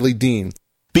with Bradlee Dean.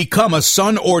 Become a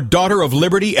son or daughter of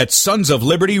liberty at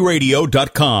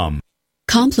sonsoflibertyradio.com.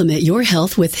 Complement your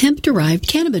health with hemp-derived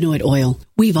cannabinoid oil.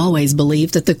 We've always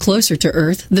believed that the closer to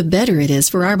Earth, the better it is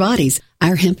for our bodies.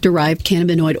 Our hemp-derived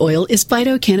cannabinoid oil is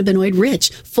phytocannabinoid-rich,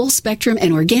 full-spectrum,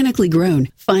 and organically grown.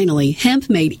 Finally, hemp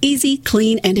made easy,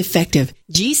 clean, and effective.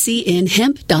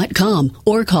 GCNhemp.com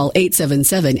or call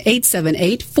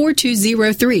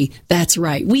 877-878-4203. That's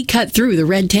right, we cut through the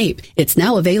red tape. It's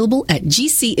now available at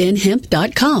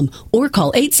GCNhemp.com or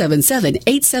call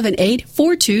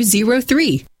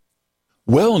 877-878-4203.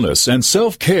 Wellness and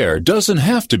self-care doesn't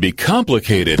have to be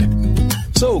complicated.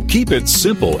 So keep it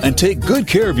simple and take good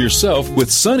care of yourself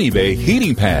with Sunny Bay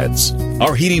heating pads.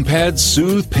 Our heating pads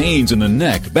soothe pains in the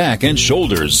neck, back, and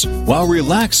shoulders while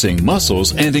relaxing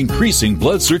muscles and increasing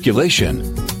blood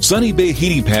circulation. Sunny Bay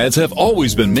heating pads have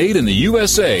always been made in the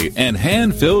USA and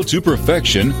hand-filled to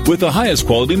perfection with the highest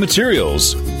quality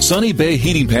materials. Sunny Bay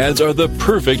heating pads are the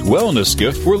perfect wellness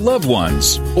gift for loved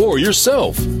ones or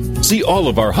yourself. See all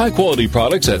of our high-quality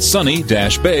products at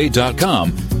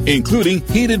sunny-bay.com, including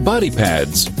heated body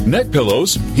pads, neck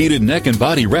pillows, heated neck and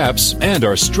body wraps, and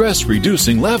our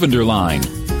stress-reducing lavender line.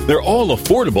 They're all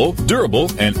affordable, durable,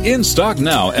 and in stock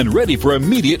now and ready for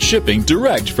immediate shipping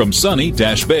direct from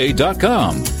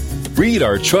sunny-bay.com. Read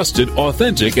our trusted,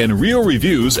 authentic, and real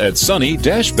reviews at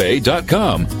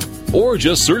sunny-bay.com or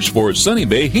just search for Sunny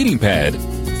Bay Heating Pad.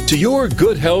 To your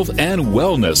good health and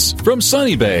wellness from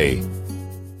Sunny Bay.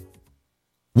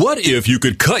 What if you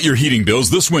could cut your heating bills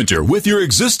this winter with your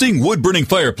existing wood-burning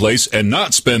fireplace and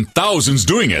not spend thousands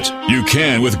doing it? You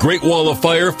can with Great Wall of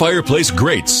Fire fireplace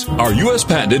grates. Our U.S.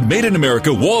 patented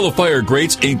made-in-America Wall of Fire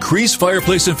grates increase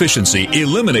fireplace efficiency,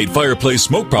 eliminate fireplace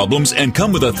smoke problems, and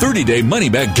come with a 30-day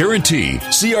money-back guarantee.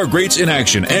 See our grates in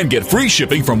action and get free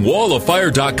shipping from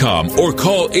walloffire.com or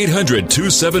call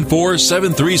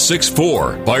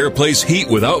 800-274-7364. Fireplace heat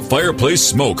without fireplace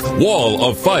smoke.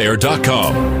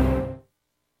 walloffire.com.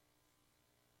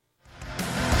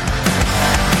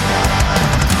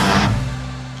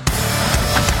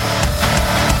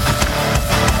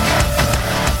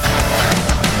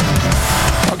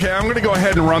 I'm going to go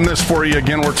ahead and run this for you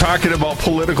again. We're talking about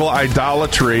political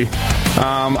idolatry.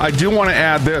 I do want to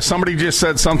add this. Somebody just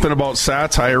said something about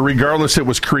satire. Regardless, it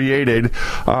was created.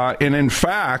 And in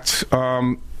fact,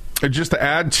 just to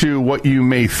add to what you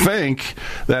may think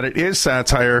that it is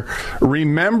satire,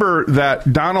 remember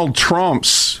that Donald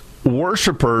Trump's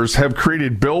worshipers have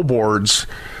created billboards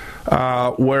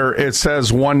where it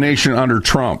says "One Nation Under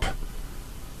Trump."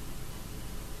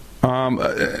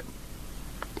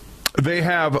 They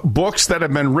have books that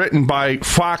have been written by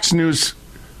Fox News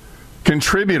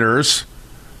contributors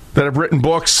that have written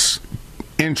books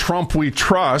 "In Trump We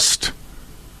Trust."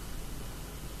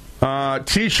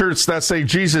 T-shirts that say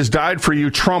 "Jesus died for you,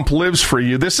 Trump lives for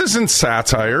you." This isn't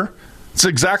satire. It's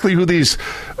exactly who these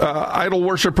idol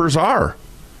worshipers are.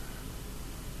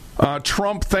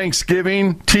 Trump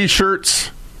Thanksgiving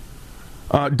T-shirts.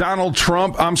 Donald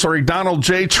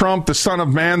J. Trump, the Son of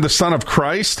Man, the Son of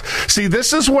Christ. See,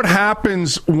 this is what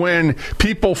happens when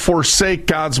people forsake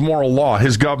God's moral law,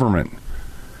 his government.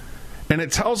 And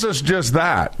it tells us just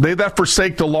that. They that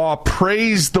forsake the law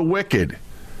praise the wicked.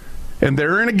 And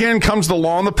therein again comes the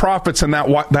law and the prophets, and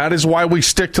that is why we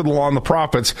stick to the law and the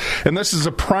prophets. And this is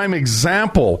a prime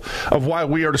example of why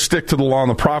we are to stick to the law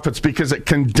and the prophets, because it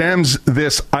condemns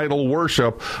this idol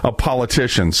worship of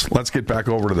politicians. Let's get back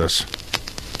over to this.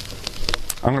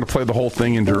 I'm going to play the whole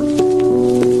thing into...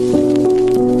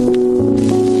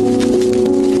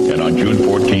 And on June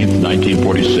 14th,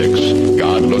 1946,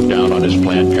 God looked down on his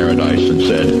planned paradise and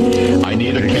said, I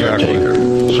need a caretaker.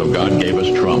 So God gave us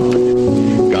Trump.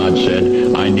 God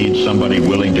said, I need somebody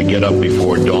willing to get up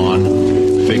before dawn,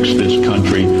 fix this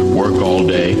country, work all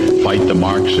day, fight the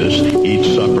Marxists,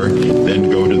 eat supper, then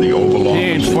go to the Oval Office. He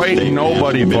ain't fighting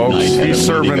nobody, folks. He's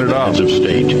serving it up. Of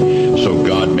state. So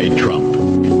God made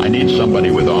Trump. I need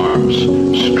somebody with arms,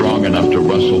 strong enough to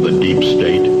rustle the deep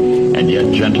state, and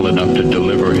yet gentle enough to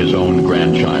deliver his own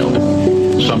grandchild.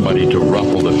 Somebody to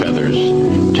ruffle the feathers,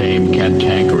 tame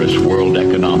cantankerous World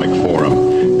Economic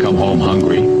Forum, come home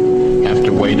hungry, have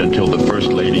to wait until the First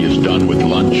Lady is done with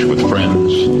lunch with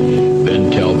friends,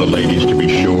 then tell the ladies to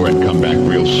be sure and come back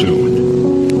real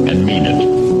soon, and mean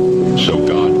it. So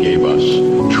God gave us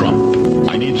Trump.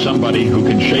 I need somebody who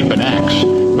can shape an axe,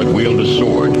 but wield a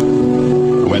sword,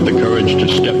 who had the courage to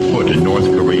step foot in North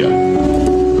Korea,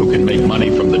 who can make money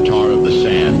from the tar of the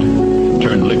sand,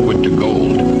 turn liquid to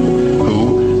gold,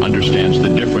 who understands the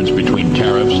difference between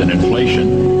tariffs and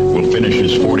inflation, will finish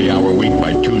his 40-hour week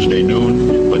by Tuesday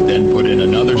noon, but then put in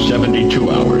another 72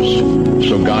 hours.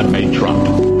 So God made Trump.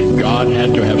 God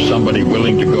had to have somebody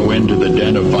willing to go into the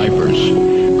den of vipers,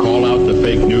 call out the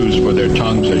fake news for their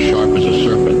tongues as sharp as a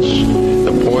serpent's.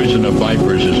 The poison of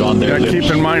vipers is on their lips.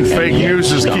 Keep in mind, fake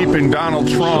news is keeping Donald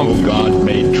Trump. So God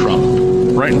made Trump.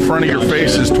 Right in front of your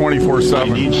faces 24/7. I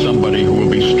need somebody who will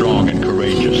be strong and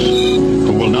courageous,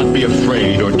 who will not be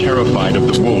afraid or terrified of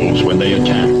the wolves when they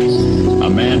attack. A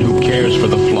man who cares for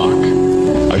the flock,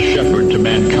 a shepherd to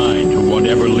mankind who won't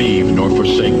ever leave nor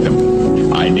forsake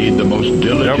them. I need the most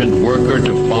diligent worker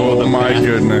to follow the path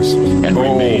and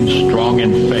remain strong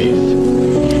in faith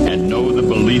and know the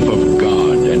belief of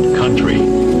God and country.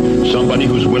 Somebody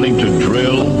who's willing to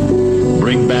drill,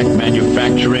 bring back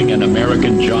manufacturing and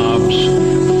American jobs,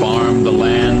 farm the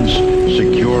lands,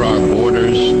 secure our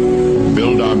borders,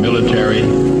 build our military,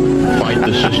 fight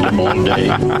the system all day,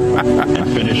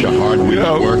 and finish a hard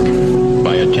week's work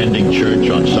by attending church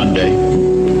on Sunday.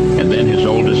 And then his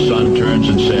oldest son turns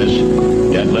and says,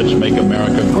 Dad, let's make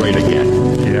America great again.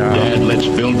 Dad, let's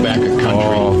build back a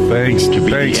country to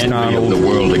be the envy Donald. of the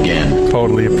world again.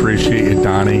 Totally appreciate you,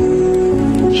 Donnie.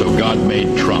 So God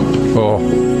made Trump.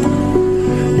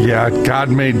 Yeah, God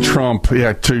made Trump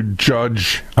to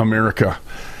judge America.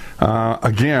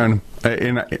 Again,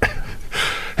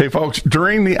 hey, folks,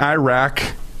 during the Iraq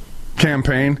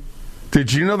campaign,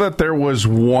 did you know that there was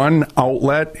one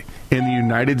outlet in the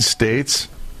United States,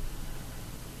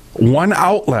 one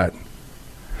outlet,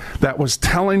 that was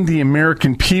telling the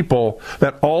American people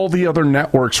that all the other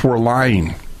networks were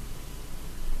lying?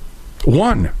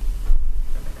 One.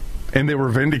 And they were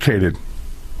vindicated.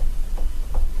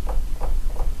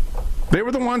 They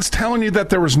were the ones telling you that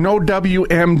there was no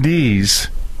WMDs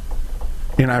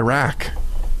in Iraq.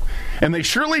 And they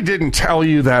surely didn't tell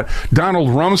you that Donald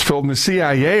Rumsfeld and the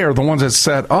CIA are the ones that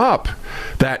set up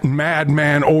that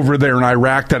madman over there in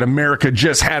Iraq that America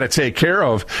just had to take care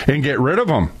of and get rid of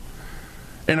him.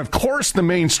 And of course, the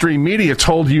mainstream media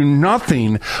told you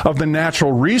nothing of the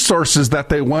natural resources that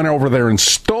they went over there and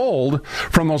stole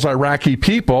from those Iraqi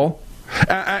people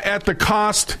at the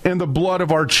cost and the blood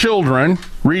of our children.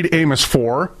 Read Amos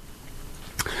 4.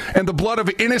 And the blood of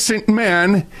innocent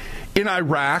men in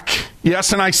Iraq.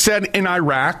 Yes, and I said in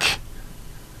Iraq.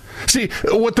 See,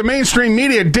 what the mainstream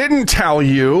media didn't tell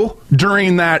you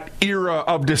during that era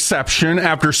of deception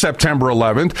after September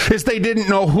 11th is they didn't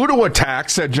know who to attack,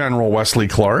 said General Wesley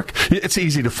Clark. It's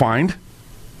easy to find.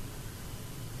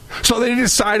 So they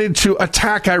decided to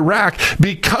attack Iraq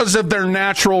because of their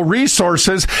natural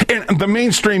resources. And the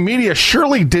mainstream media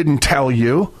surely didn't tell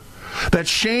you that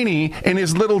Cheney and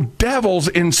his little devils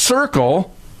in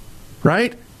Circle,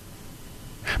 right,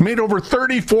 made over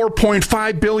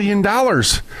 $34.5 billion.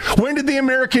 When did the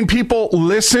American people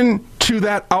listen to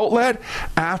that outlet?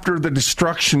 After the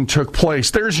destruction took place.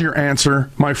 There's your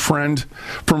answer, my friend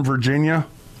from Virginia.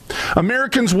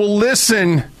 Americans will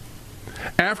listen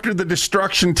after the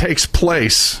destruction takes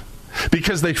place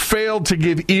because they failed to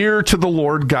give ear to the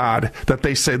Lord God that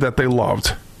they say that they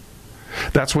loved.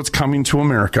 That's what's coming to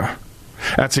America.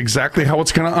 That's exactly how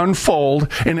it's going to unfold,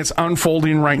 and it's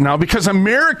unfolding right now because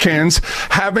Americans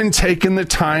haven't taken the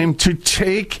time to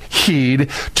take heed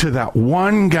to that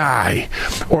one guy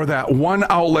or that one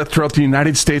outlet throughout the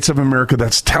United States of America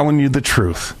that's telling you the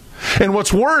truth. And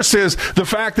what's worse is the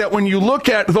fact that when you look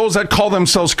at those that call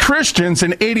themselves Christians,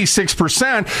 and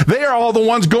 86%, they are all the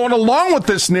ones going along with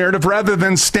this narrative rather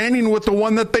than standing with the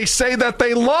one that they say that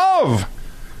they love.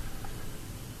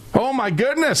 Oh my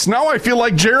goodness, now I feel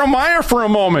like Jeremiah for a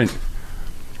moment.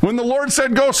 When the Lord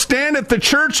said, go stand at the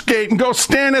church gate and go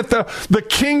stand at the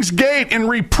king's gate and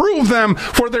reprove them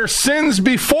for their sins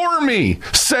before me,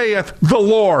 saith the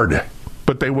Lord.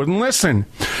 But they wouldn't listen.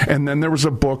 And then there was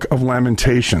a book of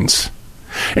Lamentations.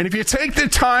 And if you take the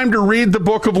time to read the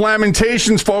book of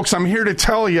Lamentations, folks, I'm here to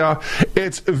tell you,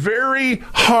 it's very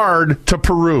hard to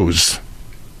peruse.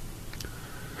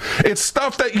 It's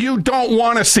stuff that you don't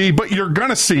want to see, but you're going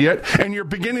to see it, and you're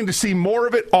beginning to see more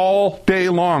of it all day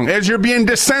long as you're being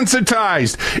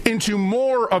desensitized into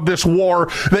more of this war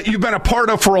that you've been a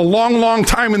part of for a long, long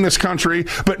time in this country,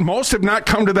 but most have not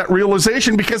come to that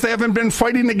realization because they haven't been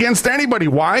fighting against anybody.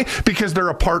 Why? Because they're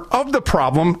a part of the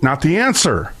problem, not the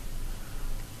answer.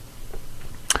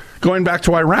 Going back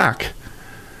to Iraq,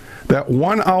 that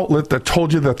one outlet that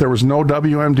told you that there was no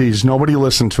WMDs, nobody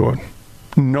listened to it.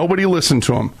 Nobody listened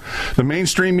to them. The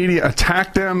mainstream media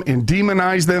attacked them and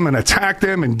demonized them and attacked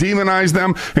them and demonized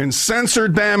them and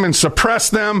censored them and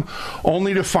suppressed them,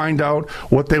 only to find out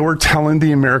what they were telling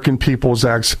the American people is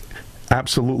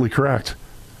absolutely correct.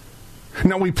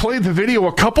 Now, we played the video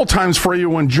a couple times for you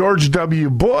when George W.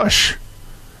 Bush,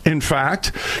 in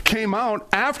fact, came out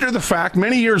after the fact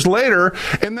many years later,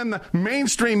 and then the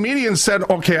mainstream media said,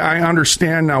 okay, I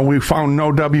understand now, we found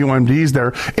no WMDs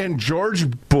there. And George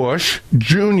W. Bush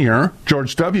Jr.,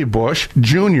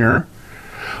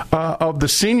 of the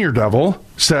senior devil,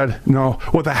 said, no,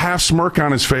 with a half smirk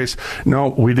on his face, no,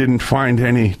 we didn't find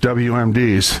any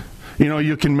WMDs. You know,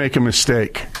 you can make a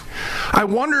mistake. I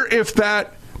wonder if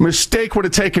that mistake would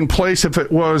have taken place if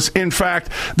it was, in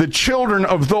fact, the children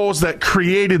of those that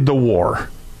created the war.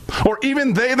 Or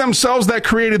even they themselves that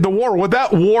created the war. Would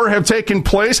that war have taken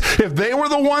place if they were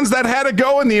the ones that had to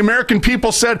go and the American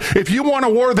people said, if you want a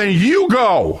war, then you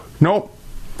go? Nope.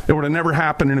 It would have never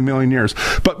happened in a million years.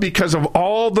 But because of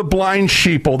all the blind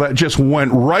sheeple that just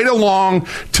went right along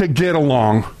to get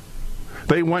along,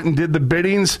 they went and did the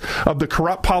biddings of the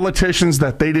corrupt politicians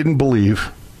that they didn't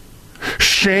believe.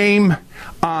 Shame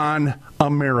on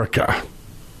America.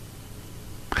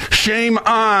 Shame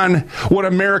on what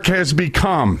America has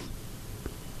become.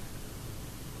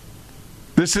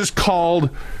 This is called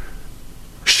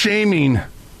shaming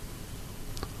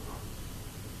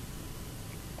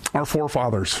our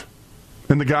forefathers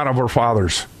and the God of our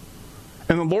fathers.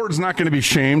 And the Lord's not going to be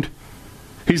shamed.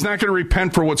 He's not going to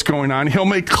repent for what's going on. He'll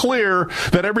make clear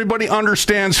that everybody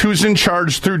understands who's in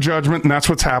charge through judgment, and that's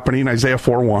what's happening in Isaiah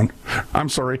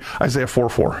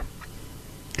 4:4.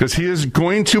 Because he is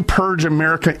going to purge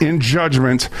America in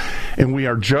judgment, and we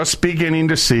are just beginning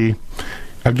to see,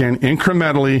 again,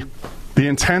 incrementally, the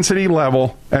intensity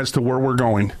level as to where we're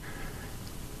going.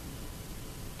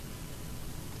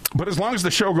 But as long as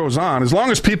the show goes on, as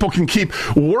long as people can keep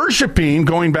worshiping,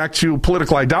 going back to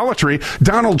political idolatry,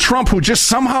 Donald Trump, who just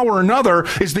somehow or another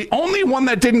is the only one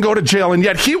that didn't go to jail, and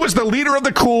yet he was the leader of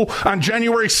the coup on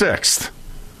January 6th.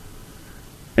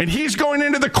 And he's going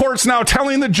into the courts now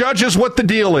telling the judges what the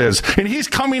deal is. And he's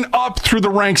coming up through the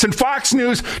ranks. And Fox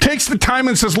News takes the time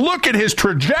and says, look at his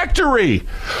trajectory.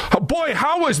 Oh boy,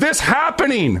 how is this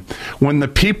happening? When the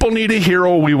people need a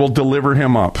hero, we will deliver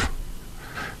him up.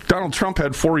 Donald Trump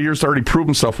had 4 years to already prove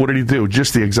himself. What did he do?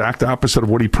 Just the exact opposite of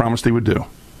what he promised he would do.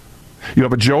 You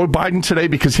have a Joe Biden today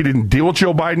because he didn't deal with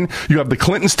Joe Biden. You have the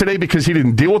Clintons today because he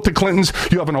didn't deal with the Clintons.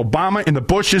 You have an Obama and the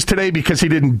Bushes today because he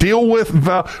didn't deal with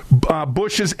the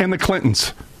Bushes and the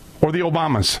Clintons or the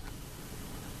Obamas.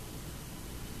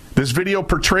 This video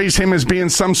portrays him as being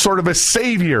some sort of a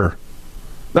savior,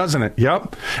 doesn't it?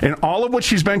 Yep. And all of which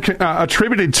he's been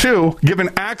attributed to, given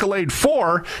accolade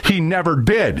for, he never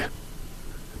did.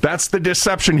 That's the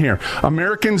deception here.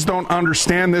 Americans don't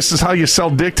understand this is how you sell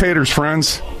dictators,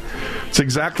 friends. It's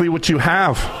exactly what you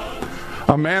have.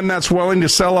 A man that's willing to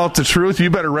sell out the truth, you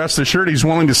better rest assured he's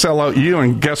willing to sell out you,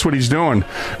 and guess what he's doing?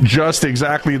 Just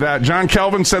exactly that. John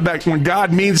Calvin said that when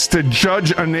God means to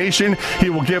judge a nation, he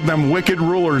will give them wicked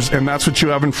rulers, and that's what you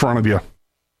have in front of you.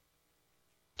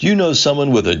 Do you know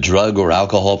someone with a drug or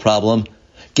alcohol problem?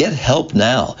 Get help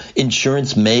now.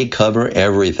 Insurance may cover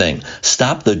everything.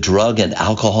 Stop the drug and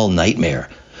alcohol nightmare.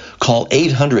 Call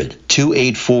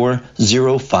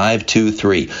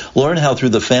 800-284-0523. Learn how through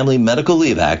the Family Medical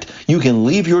Leave Act, you can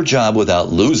leave your job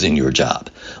without losing your job.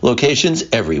 Locations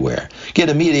everywhere. Get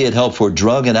immediate help for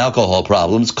drug and alcohol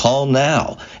problems. Call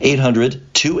now.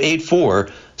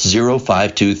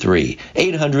 800-284-0523.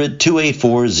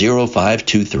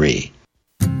 800-284-0523.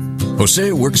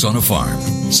 Jose works on a farm.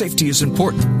 Safety is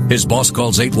important. His boss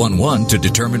calls 811 to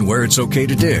determine where it's okay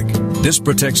to dig. This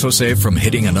protects Jose from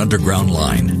hitting an underground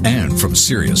line and from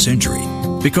serious injury.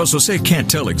 Because Jose can't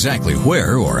tell exactly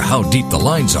where or how deep the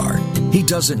lines are, he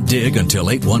doesn't dig until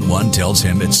 811 tells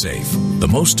him it's safe. The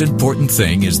most important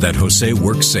thing is that Jose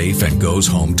works safe and goes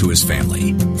home to his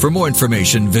family. For more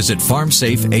information, visit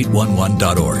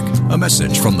farmsafe811.org. A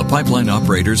message from the Pipeline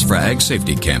Operators for Ag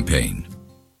Safety Campaign.